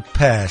so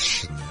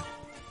passionate.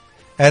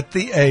 At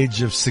the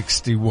age of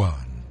 61,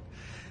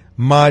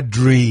 my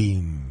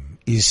dream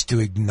is to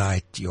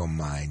ignite your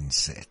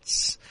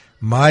mindsets.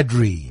 My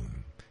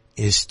dream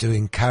is to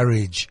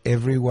encourage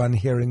everyone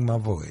hearing my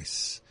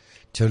voice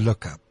to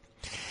look up.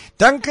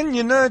 Duncan,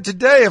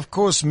 today, of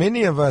course,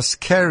 many of us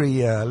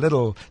carry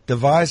little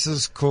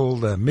devices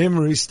called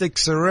memory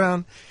sticks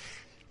around.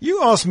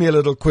 You asked me a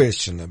little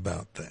question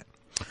about that.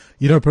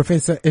 You know,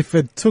 Professor, if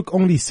it took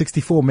only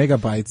 64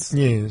 megabytes.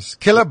 Yes.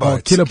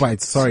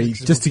 Kilobytes. Sorry,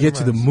 just to get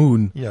to the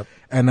moon. Yep.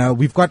 And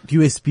we've got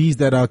USBs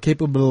that are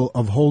capable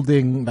of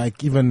holding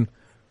like even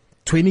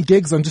 20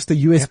 gigs on just a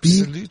USB.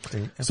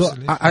 Absolutely. So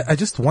I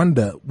just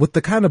wonder, with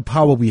the kind of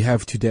power we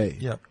have today,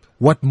 Yep.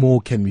 what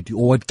more can we do,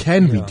 or what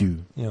can we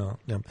do? Yeah.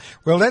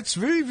 Well, that's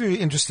very, very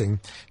interesting.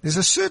 There's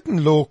a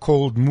certain law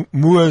called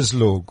Moore's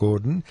Law,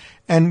 Gordon,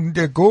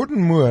 and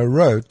Gordon Moore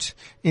wrote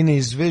in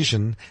his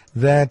vision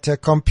that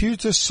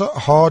computer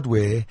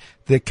hardware,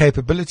 the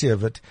capability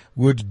of it,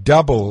 would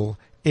double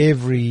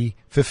every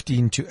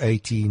 15 to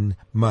 18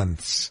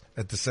 months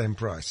at the same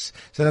price.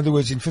 So in other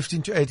words, in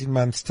 15 to 18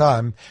 months'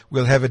 time,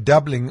 we'll have a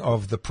doubling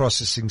of the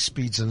processing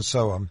speeds and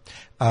so on,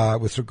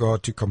 with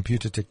regard to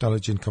computer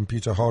technology and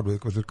computer hardware,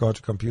 with regard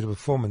to computer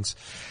performance.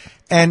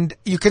 And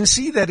you can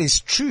see that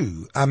is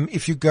true.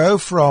 If you go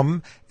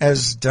from,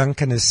 as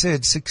Duncan has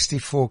said,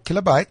 64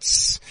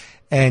 kilobytes,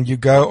 and you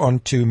go on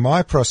to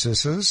my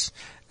processors,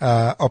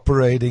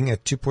 operating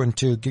at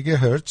 2.2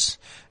 gigahertz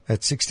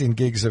at 16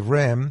 gigs of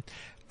RAM,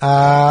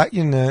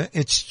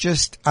 it's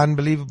just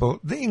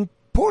unbelievable. The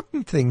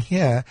important thing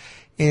here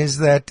is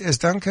that, as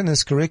Duncan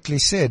has correctly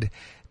said,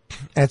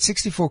 at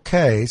 64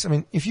 Ks, I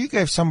mean, if you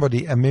gave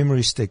somebody a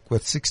memory stick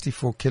with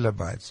 64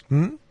 kilobytes,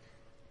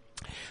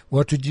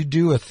 what would you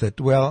do with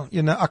it? Well,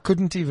 I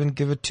couldn't even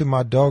give it to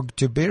my dog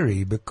to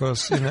bury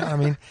because,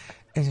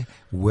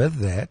 with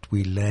that,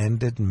 we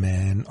landed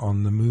man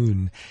on the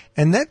moon.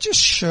 And that just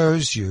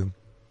shows you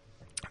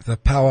the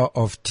power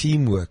of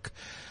teamwork.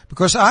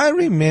 Because I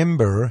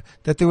remember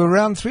that there were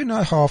around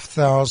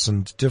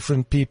 3,500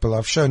 different people.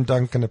 I've shown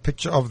Duncan a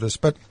picture of this,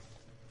 but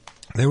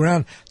there were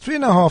around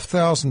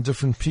 3,500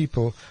 different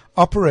people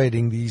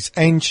operating these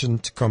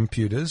ancient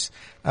computers,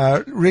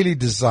 really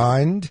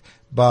designed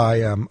by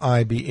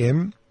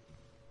IBM.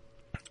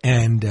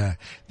 And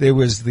there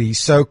was the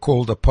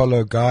so-called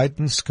Apollo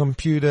guidance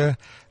computer,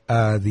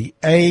 the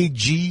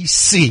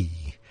AGC.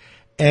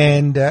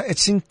 And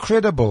it's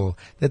incredible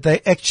that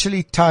they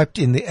actually typed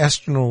in, the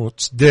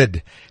astronauts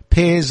did,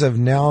 pairs of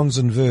nouns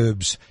and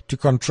verbs to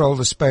control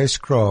the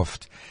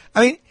spacecraft.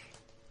 I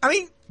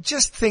mean,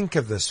 just think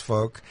of this,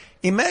 folk.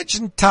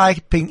 Imagine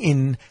typing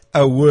in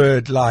a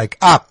word like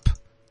up,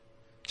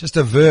 just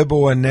a verb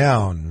or a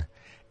noun,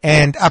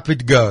 and up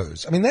it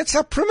goes. I mean, that's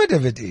how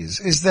primitive it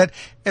is that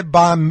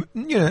by,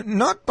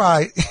 not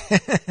by,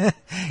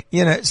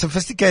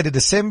 sophisticated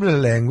assembly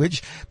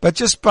language, but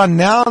just by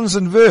nouns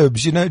and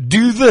verbs,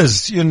 do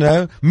this,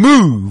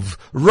 move,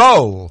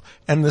 roll,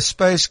 and the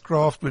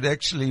spacecraft would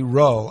actually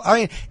roll. I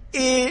mean,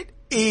 it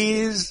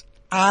is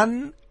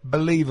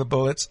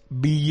unbelievable. It's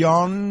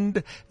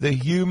beyond the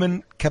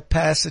human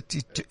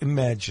capacity to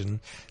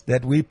imagine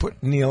that we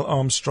put Neil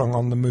Armstrong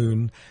on the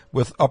moon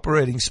with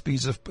operating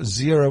speeds of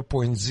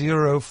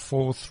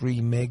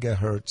 0.043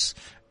 megahertz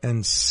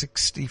and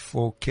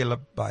 64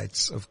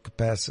 kilobytes of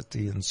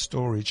capacity and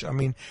storage. I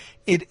mean,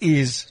 it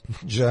is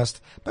just,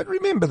 but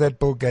remember that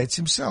Bill Gates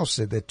himself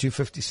said that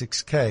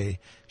 256K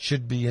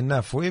should be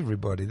enough for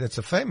everybody. That's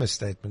a famous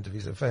statement of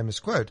his, a famous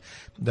quote.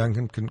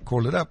 Duncan can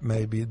call it up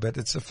maybe, but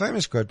it's a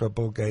famous quote by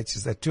Bill Gates,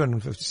 is that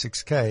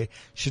 256K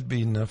should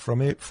be enough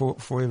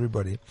for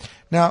everybody.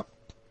 Now,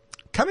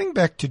 coming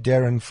back to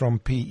Darren from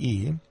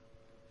PE,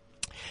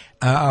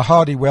 a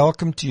hearty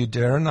welcome to you,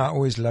 Darren. I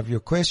always love your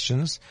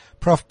questions.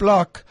 Prof.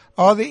 Block,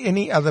 are there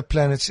any other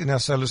planets in our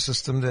solar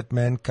system that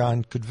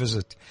mankind could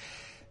visit?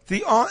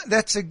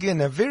 That's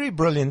again a very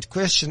brilliant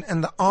question,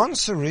 and the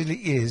answer really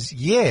is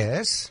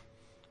yes.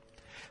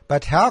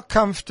 But how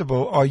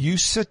comfortable are you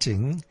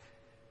sitting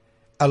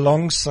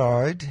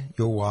alongside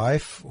your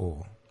wife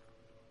or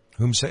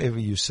whomsoever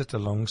you sit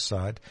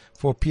alongside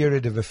for a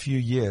period of a few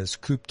years,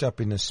 cooped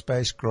up in a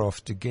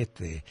spacecraft to get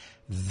there?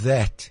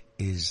 That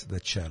is the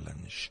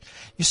challenge.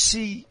 You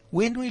see,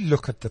 when we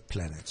look at the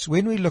planets,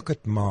 when we look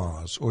at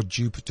Mars or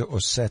Jupiter or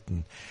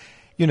Saturn,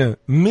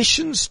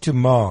 missions to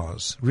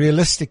Mars,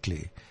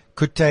 realistically,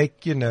 could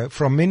take,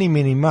 from many,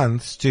 many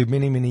months to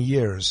many, many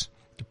years,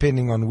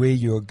 depending on where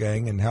you're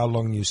going and how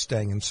long you're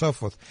staying and so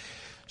forth.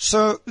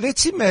 So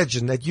let's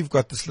imagine that you've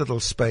got this little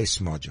space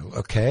module,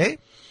 okay?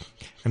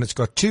 And it's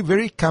got two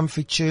very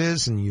comfy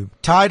chairs and you're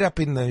tied up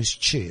in those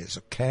chairs,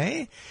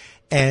 okay?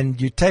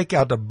 And you take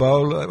out a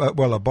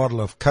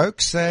bottle of Coke,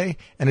 say,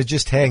 and it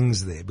just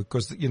hangs there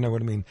because, you know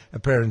what I mean,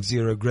 apparent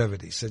zero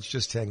gravity. So it's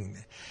just hanging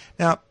there.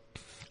 Now,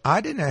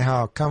 I don't know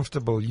how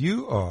comfortable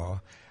you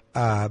are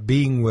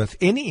being with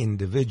any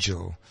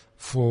individual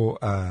for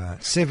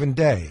 7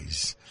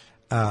 days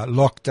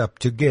locked up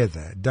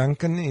together.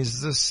 Duncan,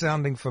 is this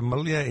sounding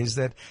familiar? Is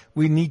that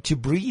we need to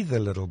breathe a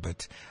little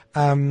bit.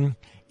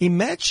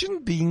 Imagine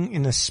being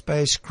in a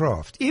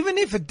spacecraft, even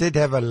if it did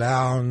have a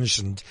lounge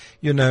and,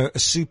 a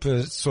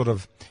super sort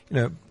of,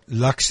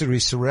 luxury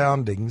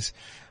surroundings.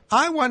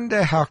 I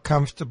wonder how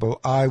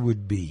comfortable I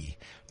would be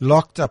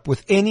locked up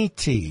with any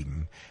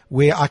team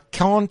where I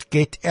can't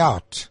get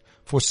out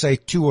for, say,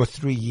 2 or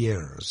 3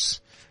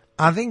 years.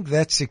 I think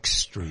that's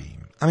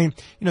extreme. I mean,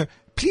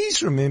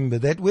 please remember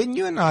that when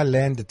you and I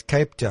land at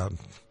Cape Town,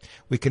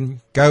 We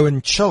can go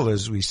and chill,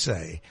 as we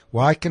say.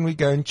 Why can we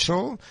go and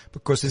chill?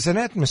 Because there's an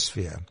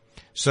atmosphere.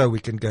 So we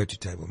can go to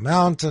Table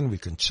Mountain, we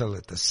can chill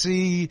at the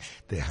sea,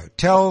 there are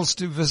hotels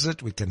to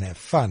visit, we can have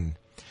fun.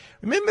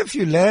 Remember, if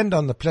you land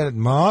on the planet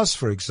Mars,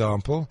 for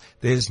example,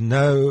 it's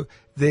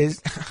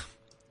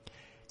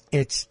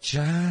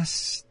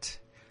just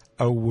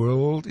a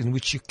world in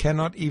which you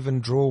cannot even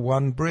draw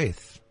one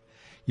breath.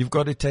 You've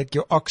got to take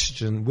your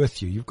oxygen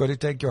with you. You've got to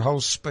take your whole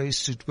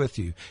spacesuit with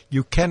you.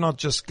 You cannot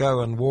just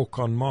go and walk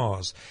on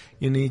Mars.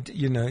 You need,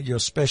 your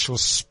special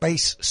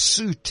space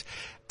suit.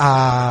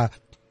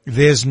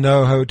 There's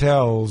no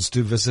hotels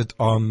to visit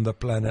on the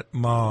planet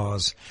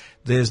Mars.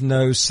 There's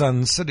no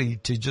Sun City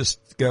to just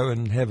go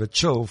and have a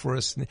chill for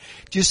us. Do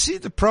you see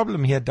the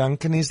problem here,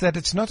 Duncan, is that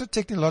it's not a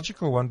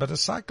technological one, but a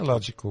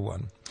psychological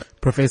one.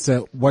 Professor,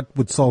 what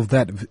would solve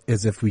that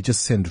is if we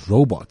just send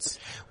robots.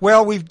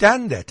 Well, we've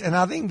done that, and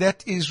I think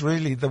that is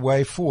really the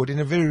way forward in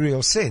a very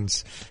real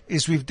sense,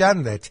 is we've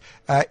done that.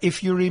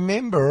 If you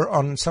remember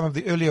on some of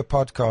the earlier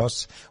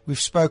podcasts, we've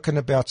spoken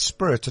about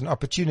Spirit and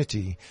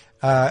Opportunity,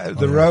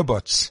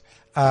 robots.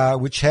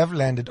 Which have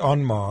landed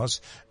on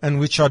Mars and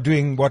which are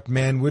doing what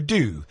man would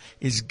do,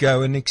 is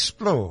go and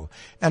explore.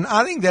 And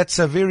I think that's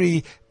a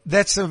very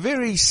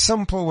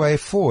simple way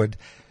forward.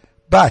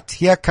 But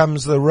here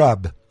comes the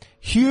rub.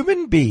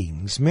 Human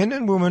beings, men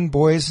and women,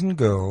 boys and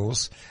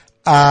girls,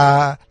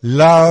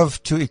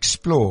 love to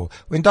explore.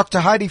 When Dr.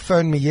 Heidi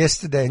phoned me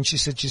yesterday and she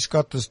said she's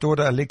got this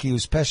daughter, Aliki,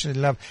 who's passionate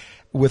in love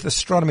with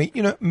astronomy,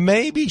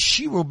 maybe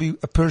she will be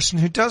a person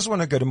who does want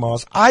to go to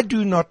Mars. I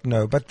do not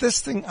know, but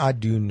this thing I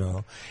do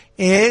know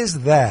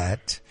is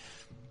that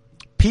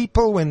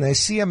people, when they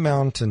see a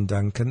mountain,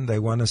 Duncan, they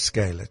want to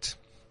scale it.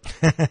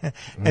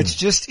 It's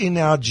just in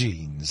our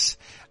genes.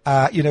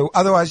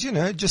 Otherwise,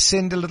 just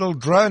send a little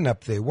drone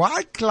up there.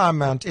 Why climb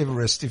Mount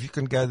Everest if you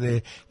can go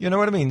there? You know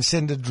what I mean?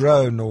 Send a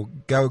drone or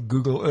go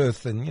Google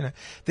Earth and,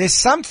 there's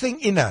something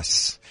in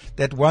us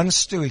that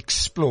wants to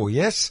explore.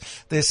 Yes,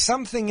 there's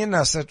something in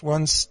us that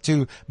wants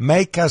to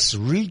make us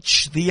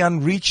reach the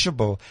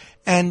unreachable.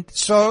 And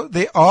so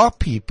there are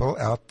people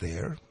out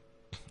there,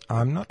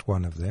 I'm not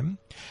one of them,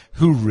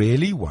 who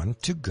really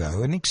want to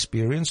go and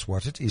experience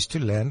what it is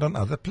to land on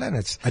other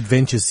planets.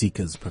 Adventure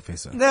seekers,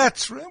 Professor.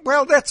 That's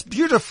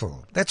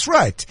beautiful. That's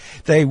right.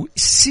 They're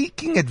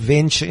seeking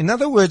adventure. In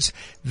other words,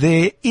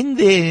 they're in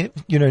their,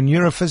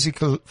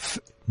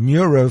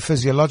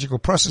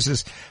 neurophysiological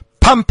processes,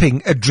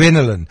 pumping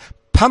adrenaline,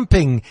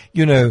 pumping,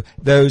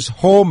 those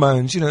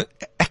hormones,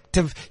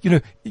 active,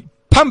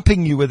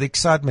 pumping you with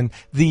excitement,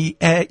 the,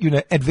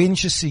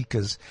 adventure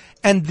seekers.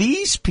 And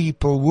these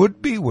people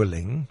would be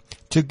willing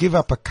to give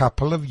up a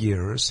couple of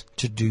years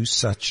to do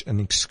such an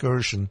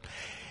excursion.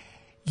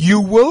 You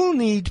will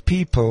need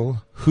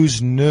people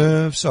whose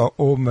nerves are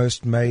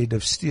almost made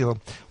of steel.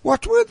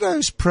 What were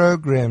those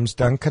programs,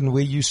 Duncan,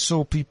 where you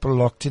saw people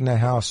locked in a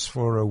house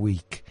for a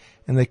week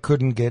and they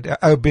couldn't get out?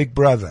 Oh, Big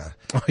Brother.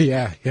 Oh,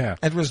 yeah.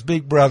 It was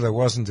Big Brother,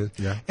 wasn't it?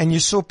 Yeah. And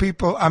you saw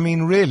people,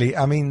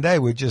 they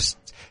were just,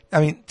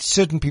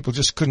 certain people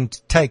just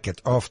couldn't take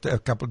it after a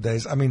couple of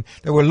days.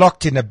 They were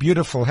locked in a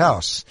beautiful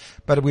house.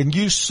 But when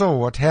you saw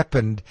what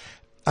happened,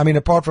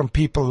 apart from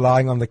people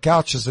lying on the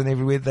couches and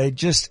everywhere,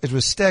 it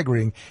was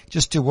staggering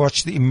just to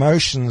watch the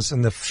emotions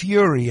and the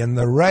fury and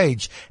the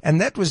rage. And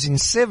that was in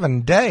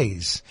 7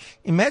 days.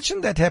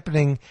 Imagine that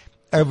happening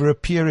over a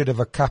period of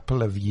a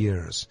couple of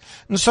years.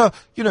 And so,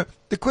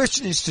 the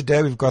question is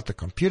today we've got the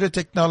computer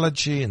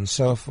technology and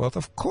so forth.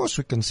 Of course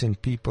we can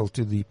send people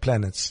to the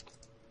planets.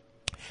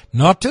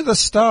 Not to the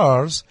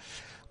stars.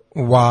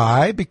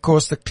 Why?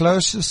 Because the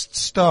closest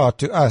star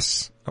to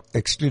us,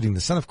 excluding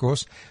the sun, of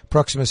course,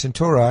 Proxima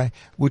Centauri,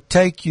 would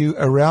take you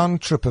a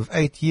round trip of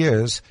 8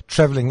 years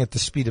traveling at the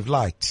speed of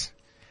light.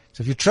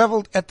 So if you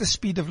traveled at the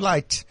speed of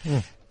light,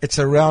 it's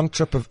a round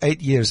trip of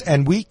 8 years,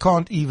 and we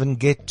can't even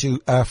get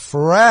to a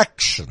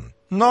fraction,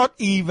 not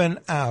even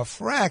a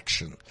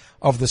fraction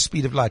of the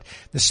speed of light.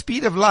 The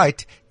speed of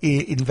light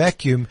in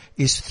vacuum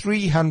is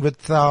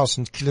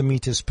 300,000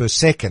 kilometers per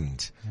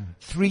second.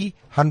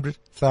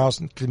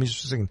 300,000 kilometers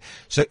per second.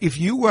 So if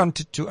you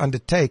wanted to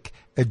undertake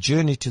a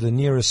journey to the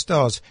nearest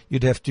stars,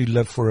 you'd have to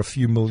live for a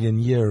few million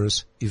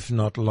years, if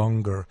not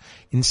longer.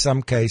 In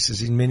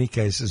many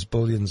cases,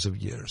 billions of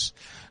years.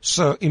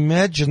 So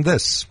imagine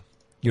this.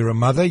 You're a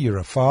mother, you're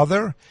a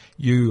father,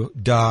 you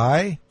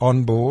die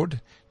on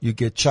board, you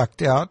get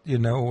chucked out,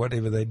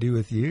 whatever they do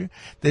with you.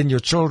 Then your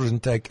children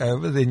take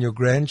over, then your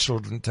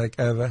grandchildren take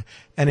over,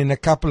 and in a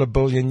couple of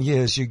billion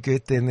years you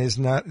get there and there's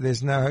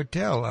no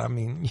hotel.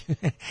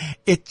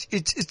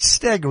 It's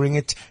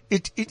staggering.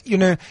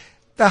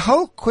 The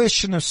whole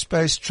question of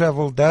space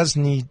travel does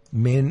need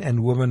men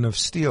and women of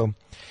steel.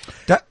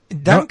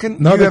 Duncan,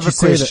 you have a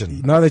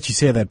question. Now that you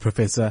say that,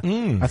 Professor,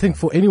 I think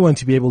for anyone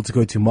to be able to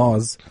go to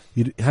Mars,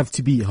 you'd have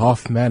to be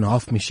half man,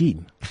 half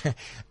machine.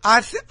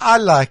 I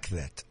like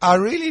that. I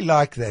really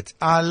like that.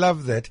 I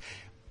love that.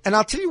 And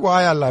I'll tell you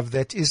why I love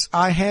that is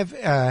I have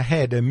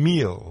had a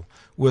meal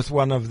with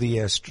one of the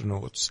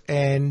astronauts,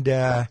 and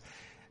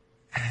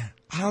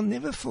I'll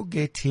never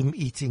forget him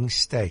eating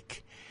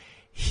steak.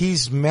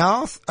 his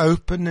mouth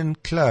opened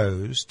and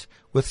closed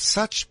with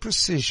such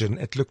precision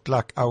it looked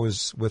like I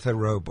was with a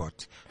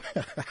robot.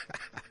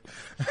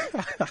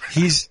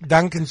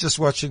 Duncan's just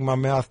watching my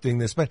mouth doing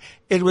this, but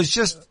it was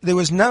just, there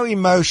was no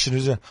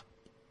emotion.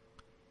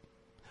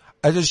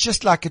 It was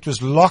just like it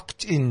was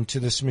locked into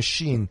this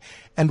machine.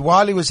 And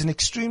while he was an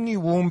extremely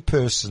warm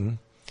person,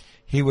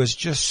 he was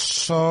just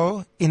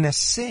so, in a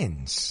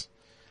sense,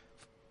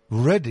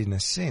 rid in a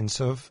sense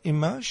of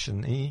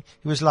emotion. He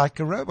was like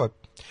a robot.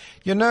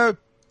 You know,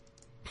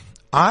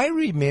 I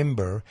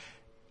remember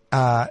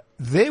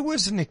there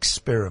was an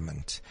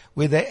experiment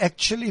where they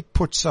actually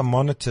put some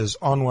monitors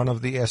on one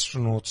of the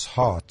astronauts'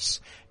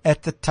 hearts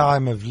at the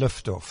time of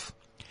liftoff.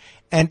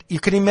 And you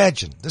can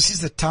imagine, this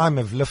is the time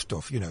of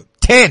liftoff,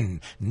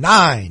 10,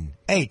 9,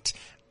 8,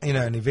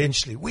 and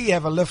eventually we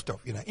have a liftoff,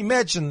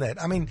 Imagine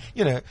that. I mean,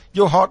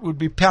 your heart would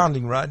be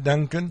pounding, right,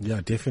 Duncan? Yeah,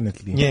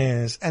 definitely.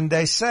 Yes. And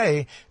they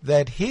say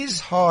that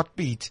his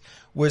heartbeat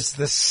was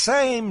the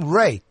same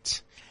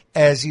rate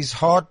as his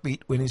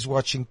heartbeat when he's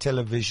watching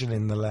television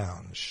in the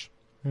lounge.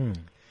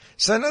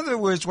 So in other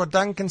words, what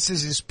Duncan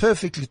says is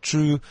perfectly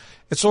true.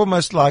 It's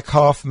almost like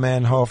half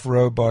man, half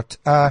robot.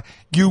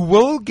 You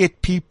will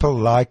get people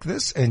like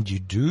this, and you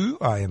do,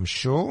 I am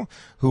sure,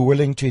 who are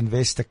willing to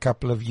invest a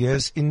couple of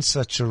years in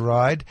such a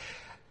ride.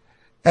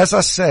 As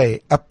I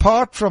say,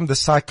 apart from the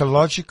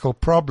psychological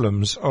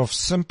problems of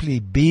simply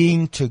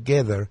being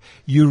together,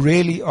 you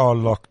really are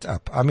locked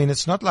up. I mean,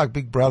 it's not like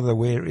Big Brother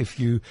where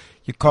if you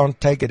can't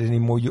take it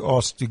anymore, you're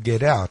asked to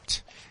get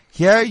out.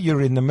 Here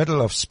you're in the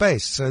middle of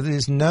space, so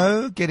there's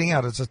no getting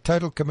out. It's a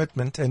total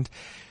commitment. And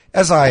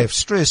as I have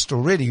stressed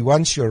already,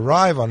 once you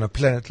arrive on a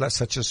planet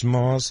such as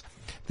Mars,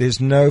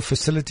 there's no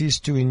facilities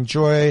to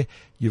enjoy.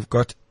 You've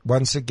got,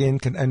 once again,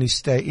 can only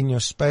stay in your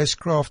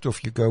spacecraft, or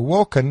if you go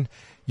walking,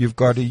 you've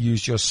got to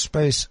use your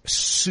space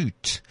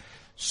suit.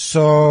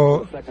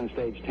 So, second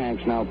stage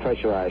tanks now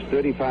pressurized.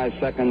 35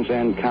 seconds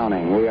and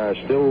counting. We are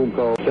still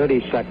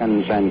 30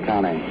 seconds and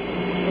counting.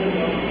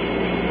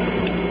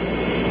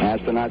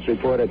 Astronauts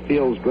report it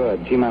feels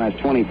good. T-minus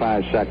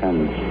 25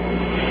 seconds.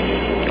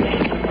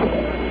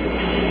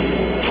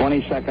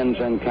 20 seconds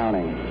and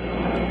counting.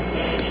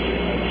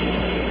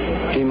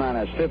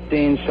 T-minus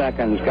 15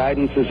 seconds.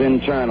 Guidance is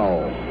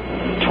internal.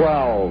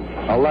 12,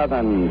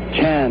 11,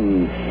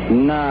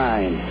 10,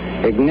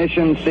 9.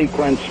 Ignition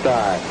sequence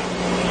start.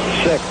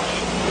 6,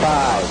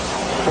 5,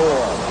 4,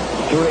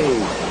 3,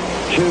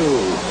 2,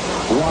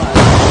 1.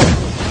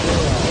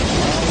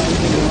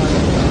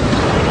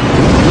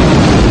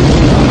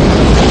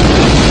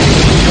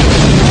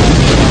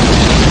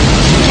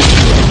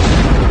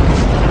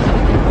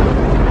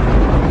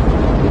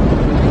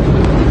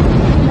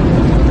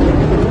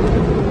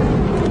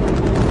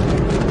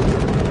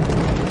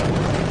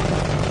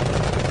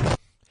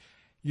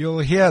 You'll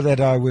hear that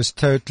I was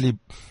totally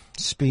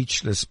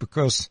speechless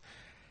because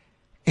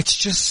it's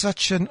just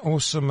such an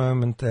awesome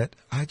moment that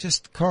I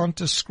just can't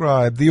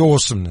describe the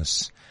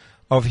awesomeness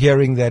of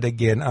hearing that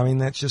again. I mean,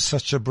 that's just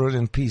such a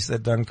brilliant piece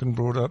that Duncan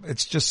brought up.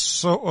 It's just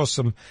so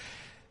awesome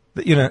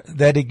that,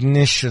 that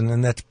ignition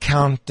and that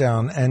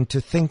countdown, and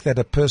to think that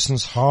a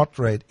person's heart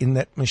rate in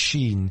that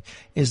machine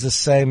is the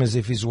same as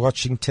if he's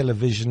watching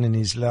television in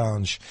his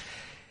lounge.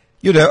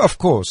 Of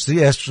course, the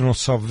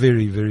astronauts are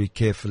very, very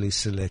carefully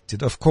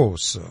selected, of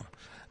course so.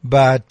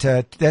 But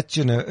that's,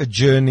 a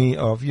journey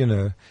of,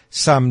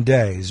 some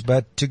days.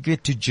 But to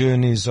get to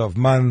journeys of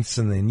months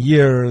and then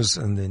years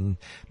and then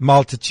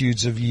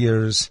multitudes of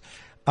years,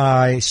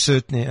 I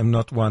certainly am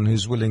not one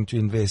who's willing to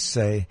invest,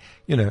 say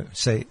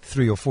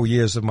 3 or 4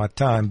 years of my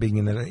time being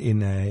in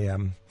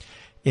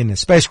a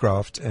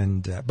spacecraft.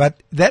 And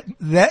but that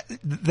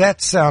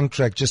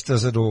soundtrack just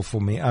does it all for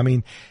me. I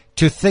mean,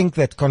 to think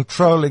that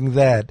controlling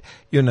that,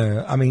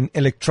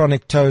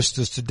 electronic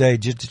toasters today,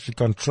 digitally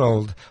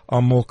controlled,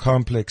 are more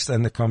complex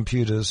than the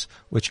computers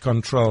which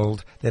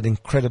controlled that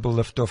incredible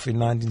liftoff in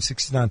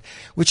 1969.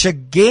 Which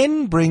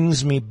again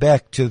brings me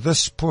back to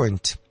this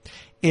point,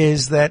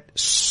 is that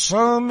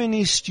so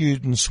many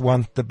students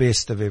want the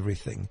best of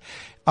everything.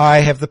 I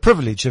have the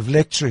privilege of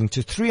lecturing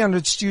to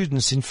 300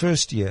 students in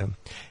first year.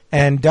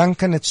 And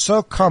Duncan, it's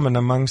so common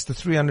amongst the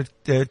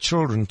 300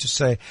 children to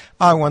say,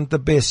 I want the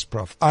best,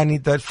 Prof. I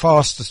need the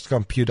fastest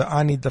computer.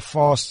 I need the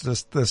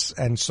fastest this,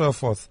 and so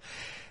forth.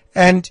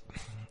 And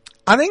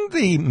I think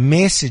the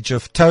message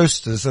of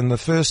toasters and the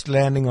first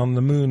landing on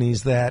the moon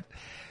is that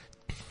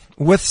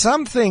with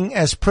something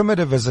as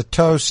primitive as a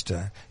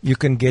toaster, you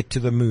can get to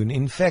the moon.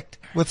 In fact,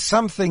 with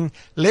something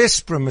less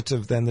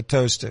primitive than the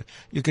toaster,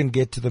 you can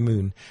get to the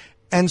moon.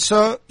 And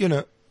so,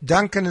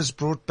 Duncan has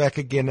brought back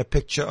again a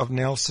picture of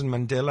Nelson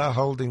Mandela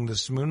holding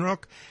this moon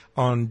rock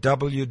on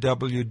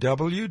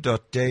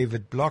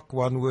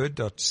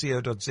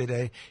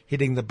www.davidblock.co.za,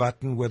 hitting the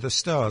button with the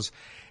stars.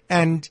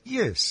 And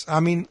yes,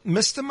 I mean,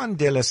 Mr.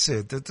 Mandela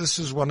said that this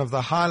was one of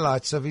the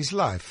highlights of his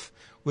life,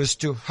 was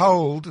to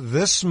hold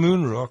this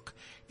moon rock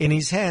in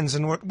his hands.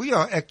 And what we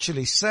are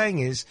actually saying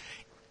is,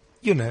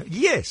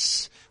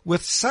 yes,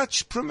 with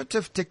such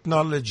primitive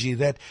technology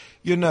that,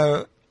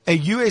 a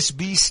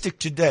USB stick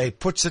today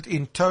puts it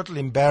in total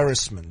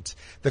embarrassment.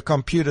 The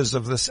computers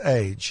of this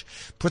age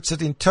puts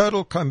it in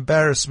total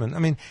embarrassment. I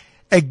mean,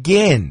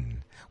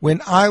 again,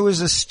 when I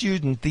was a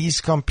student,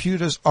 these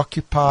computers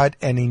occupied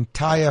an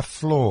entire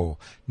floor.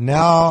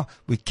 Now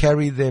we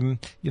carry them,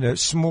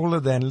 smaller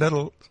than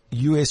little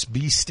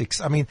USB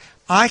sticks. I mean,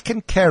 I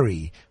can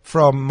carry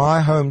from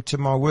my home to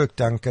my work,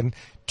 Duncan,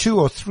 2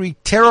 or 3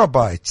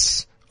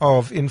 terabytes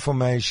of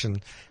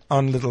information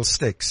on little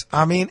sticks.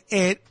 I mean,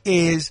 it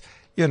is,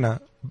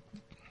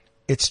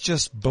 it's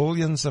just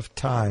billions of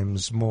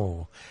times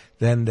more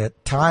than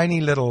that tiny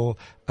little,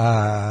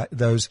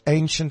 those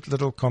ancient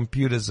little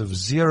computers of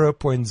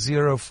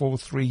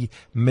 0.043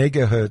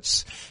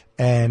 megahertz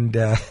and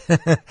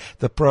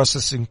the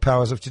processing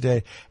powers of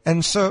today.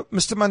 And so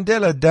Mr.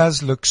 Mandela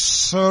does look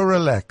so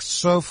relaxed,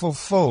 so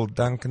fulfilled,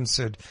 Duncan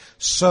said,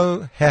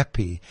 so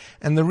happy.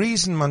 And the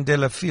reason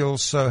Mandela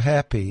feels so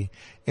happy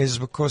is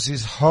because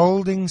he's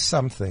holding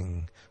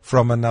something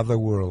from another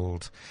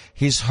world.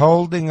 He's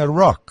holding a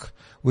rock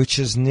which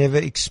has never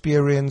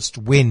experienced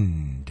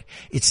wind.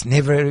 It's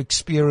never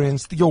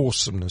experienced the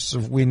awesomeness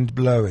of wind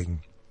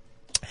blowing.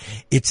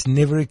 It's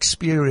never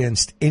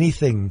experienced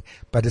anything,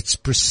 but it's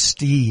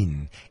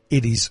pristine.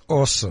 It is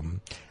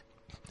awesome.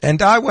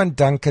 And I want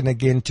Duncan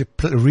again to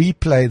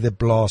replay the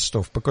blast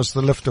off, because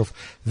the lift off,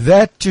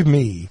 that to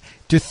me,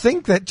 to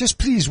think that, just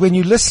please, when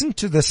you listen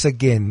to this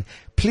again,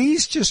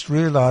 please just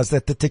realize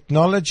that the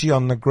technology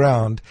on the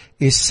ground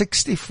is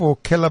 64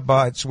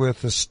 kilobytes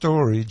worth of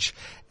storage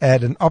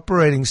at an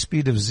operating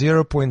speed of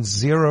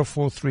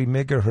 0.043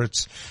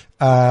 megahertz.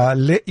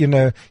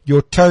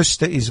 Your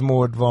toaster is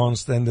more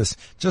advanced than this.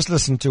 Just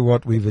listen to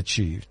what we've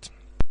achieved.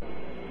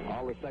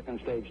 All the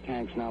second stage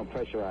tanks now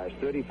pressurized.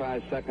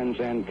 35 seconds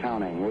and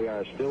counting. We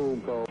are still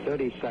go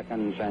 30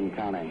 seconds and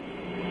counting.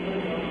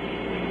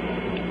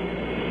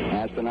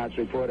 Astronauts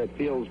report it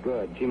feels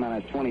good.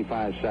 T-minus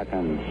 25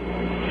 seconds.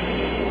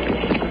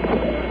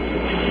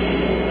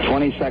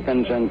 20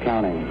 seconds and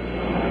counting.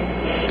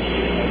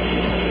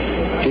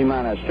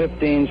 T-minus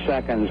 15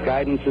 seconds.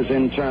 Guidance is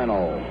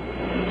internal.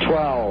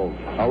 12,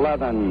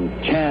 11,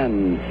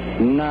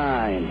 10,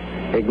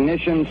 9.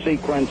 Ignition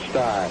sequence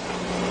start.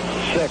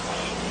 6,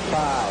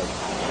 5,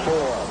 4,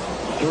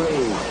 3,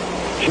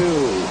 2,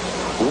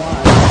 1.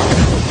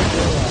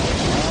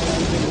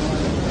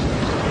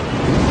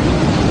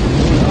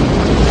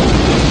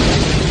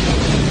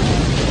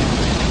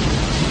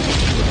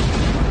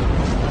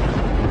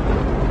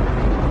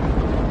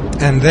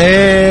 And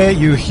there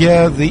you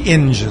hear the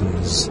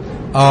engines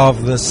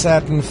of the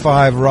Saturn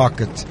V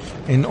rocket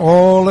in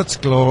all its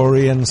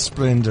glory and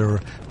splendor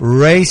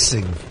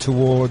racing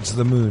towards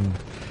the moon.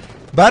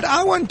 But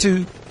I want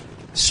to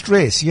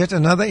stress yet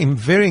another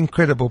very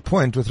incredible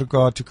point with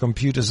regard to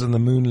computers and the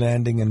moon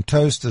landing and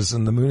toasters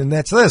and the moon, and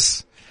that's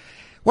this.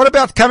 What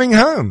about coming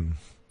home?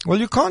 Well,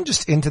 you can't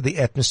just enter the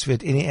atmosphere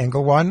at any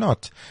angle. Why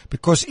not?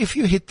 Because if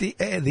you hit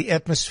the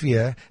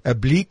atmosphere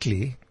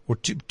obliquely or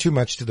too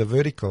much to the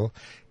vertical,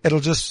 it'll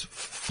just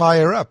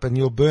fire up and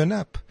you'll burn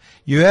up.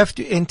 You have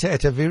to enter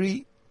at a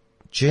very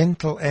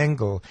gentle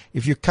angle.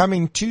 If you come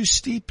in too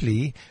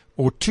steeply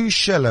or too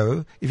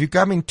shallow, you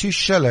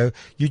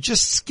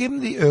just skim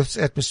the Earth's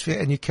atmosphere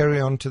and you carry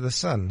on to the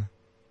sun.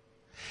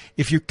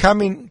 If you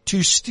come in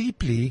too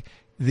steeply,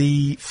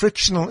 the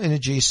frictional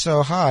energy is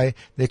so high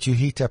that you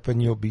heat up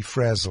and you'll be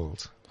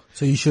frazzled.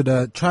 So you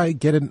should try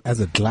get in as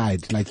a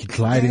glide, like you're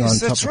gliding on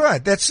top. That's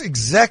right. That's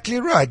exactly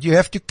right. You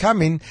have to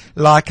come in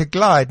like a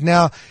glide.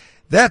 Now,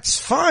 that's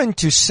fine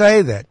to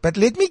say that, but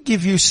let me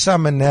give you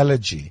some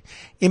analogy.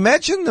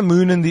 Imagine the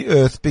moon and the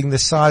Earth being the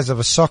size of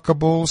a soccer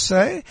ball,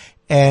 say,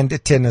 and a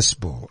tennis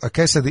ball.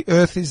 Okay, so the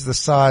Earth is the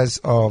size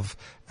of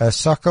a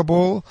soccer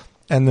ball,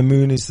 and the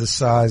moon is the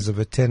size of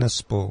a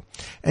tennis ball.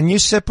 And you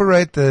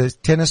separate the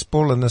tennis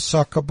ball and the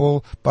soccer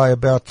ball by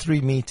about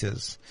 3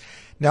 meters.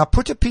 Now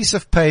put a piece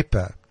of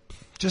paper,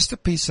 just a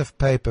piece of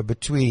paper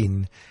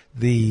between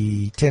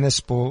the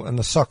tennis ball and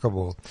the soccer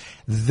ball.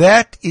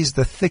 That is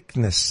the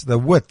thickness, the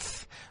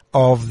width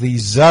of the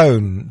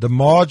zone, the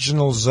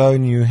marginal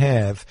zone you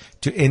have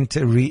to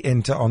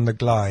re-enter on the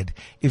glide.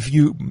 If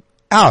you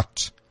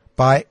out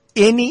by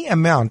any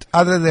amount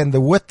other than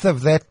the width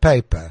of that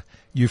paper,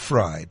 you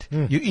fried.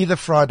 You either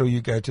fried or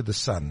you go to the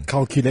sun.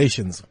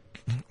 Calculations.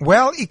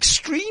 Well,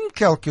 extreme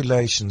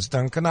calculations,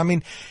 Duncan. I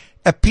mean,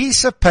 a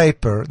piece of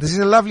paper, this is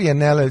a lovely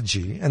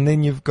analogy, and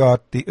then you've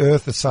got the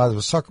Earth the size of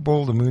a soccer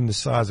ball, the moon the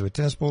size of a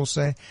tennis ball,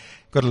 say,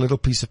 got a little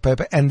piece of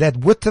paper, and that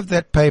width of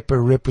that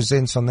paper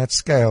represents on that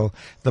scale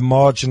the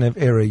margin of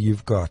error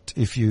you've got.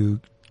 If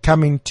you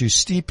come in too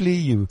steeply,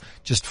 you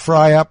just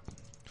fry up,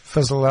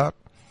 fizzle out.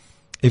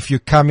 If you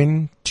come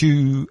in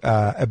too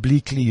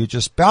obliquely, you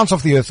just bounce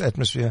off the Earth's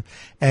atmosphere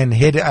and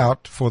head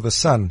out for the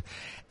sun.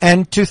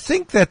 And to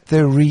think that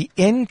the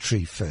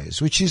re-entry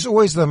phase, which is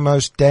always the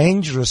most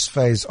dangerous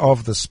phase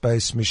of the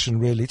space mission,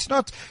 really, it's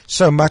not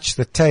so much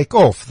the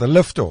take-off, the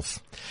lift-off.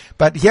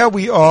 But here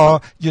we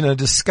are,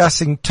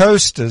 discussing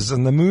toasters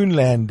and the moon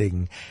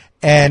landing.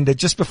 And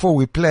just before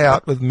we play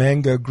out with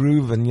Mango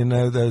Groove and,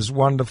 those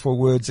wonderful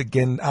words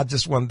again, I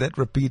just want that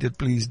repeated,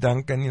 please,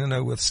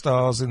 Duncan, with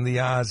stars in the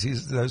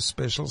eyes, those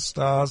special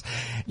stars.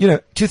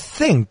 To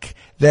think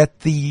that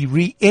the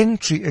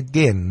re-entry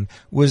again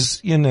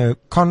was,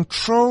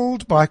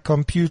 controlled by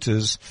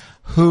computers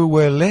who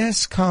were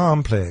less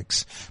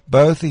complex,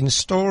 both in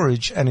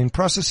storage and in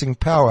processing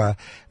power,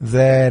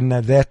 than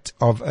that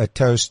of a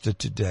toaster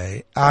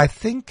today. I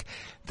think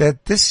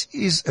that this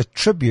is a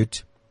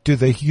tribute to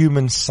the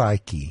human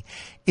psyche.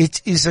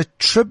 It is a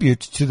tribute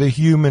to the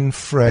human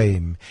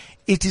frame.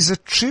 It is a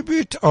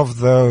tribute of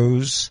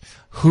those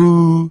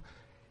who,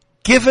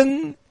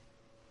 given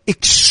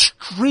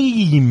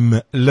extreme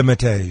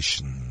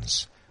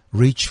limitations,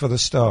 reach for the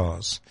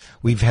stars.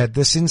 We've had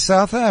this in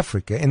South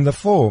Africa in the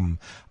form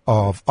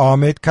of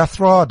Ahmed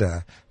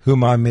Kathrada,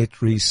 whom I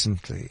met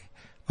recently,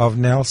 of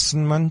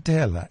Nelson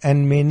Mandela,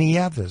 and many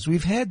others.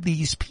 We've had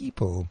these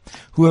people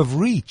who have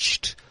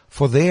reached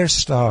for their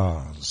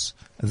stars,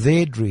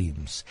 their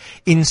dreams.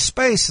 In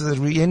space, the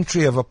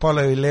re-entry of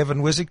Apollo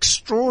 11 was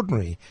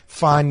extraordinary,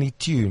 finely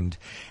tuned.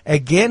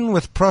 Again,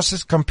 with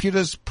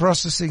computers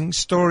processing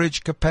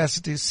storage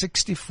capacity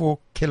 64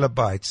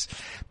 kilobytes.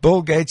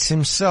 Bill Gates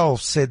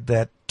himself said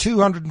that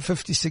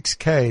 256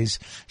 Ks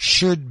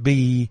should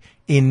be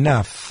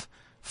enough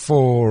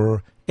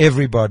for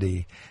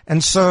everybody.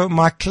 And so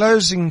my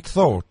closing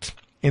thought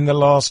in the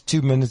last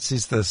 2 minutes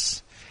is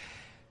this.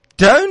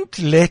 Don't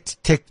let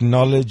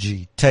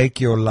technology take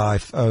your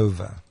life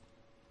over.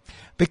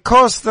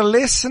 Because the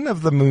lesson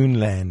of the moon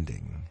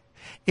landing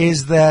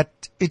is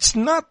that it's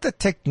not the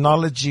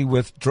technology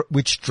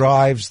which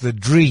drives the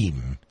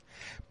dream,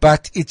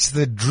 but it's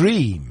the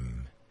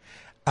dream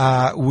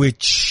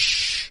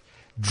which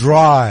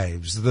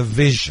drives the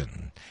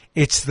vision.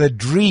 It's the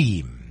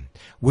dream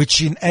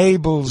which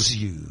enables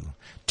you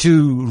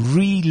to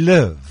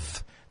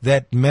relive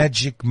that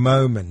magic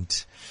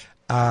moment.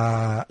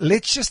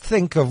 Let's just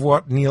think of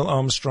what Neil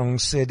Armstrong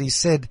said. He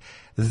said,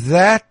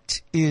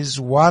 that is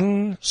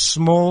one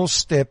small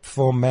step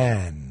for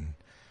man,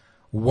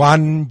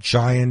 one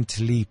giant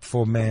leap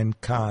for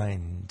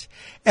mankind.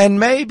 And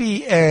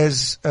maybe,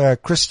 as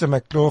Krista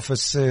McLaughlin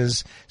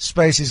says,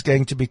 space is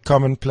going to be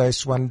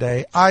commonplace one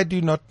day. I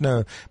do not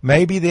know.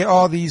 Maybe there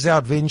are these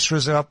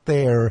adventurers out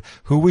there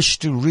who wish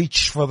to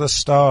reach for the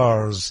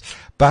stars.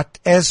 But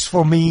as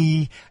for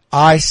me,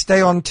 I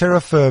stay on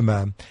terra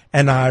firma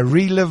and I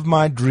relive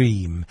my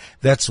dream.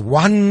 That's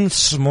one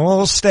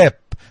small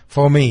step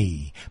for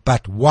me,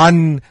 but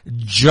one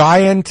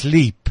giant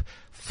leap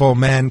for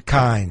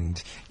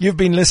mankind. You've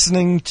been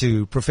listening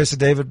to Professor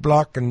David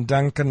Block and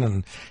Duncan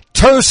and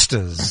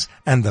Toasters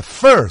and the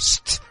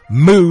first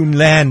moon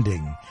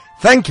landing.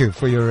 Thank you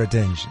for your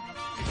attention.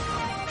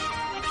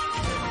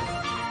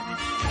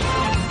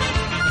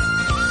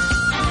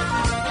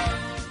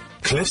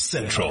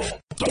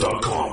 CliffCentral.com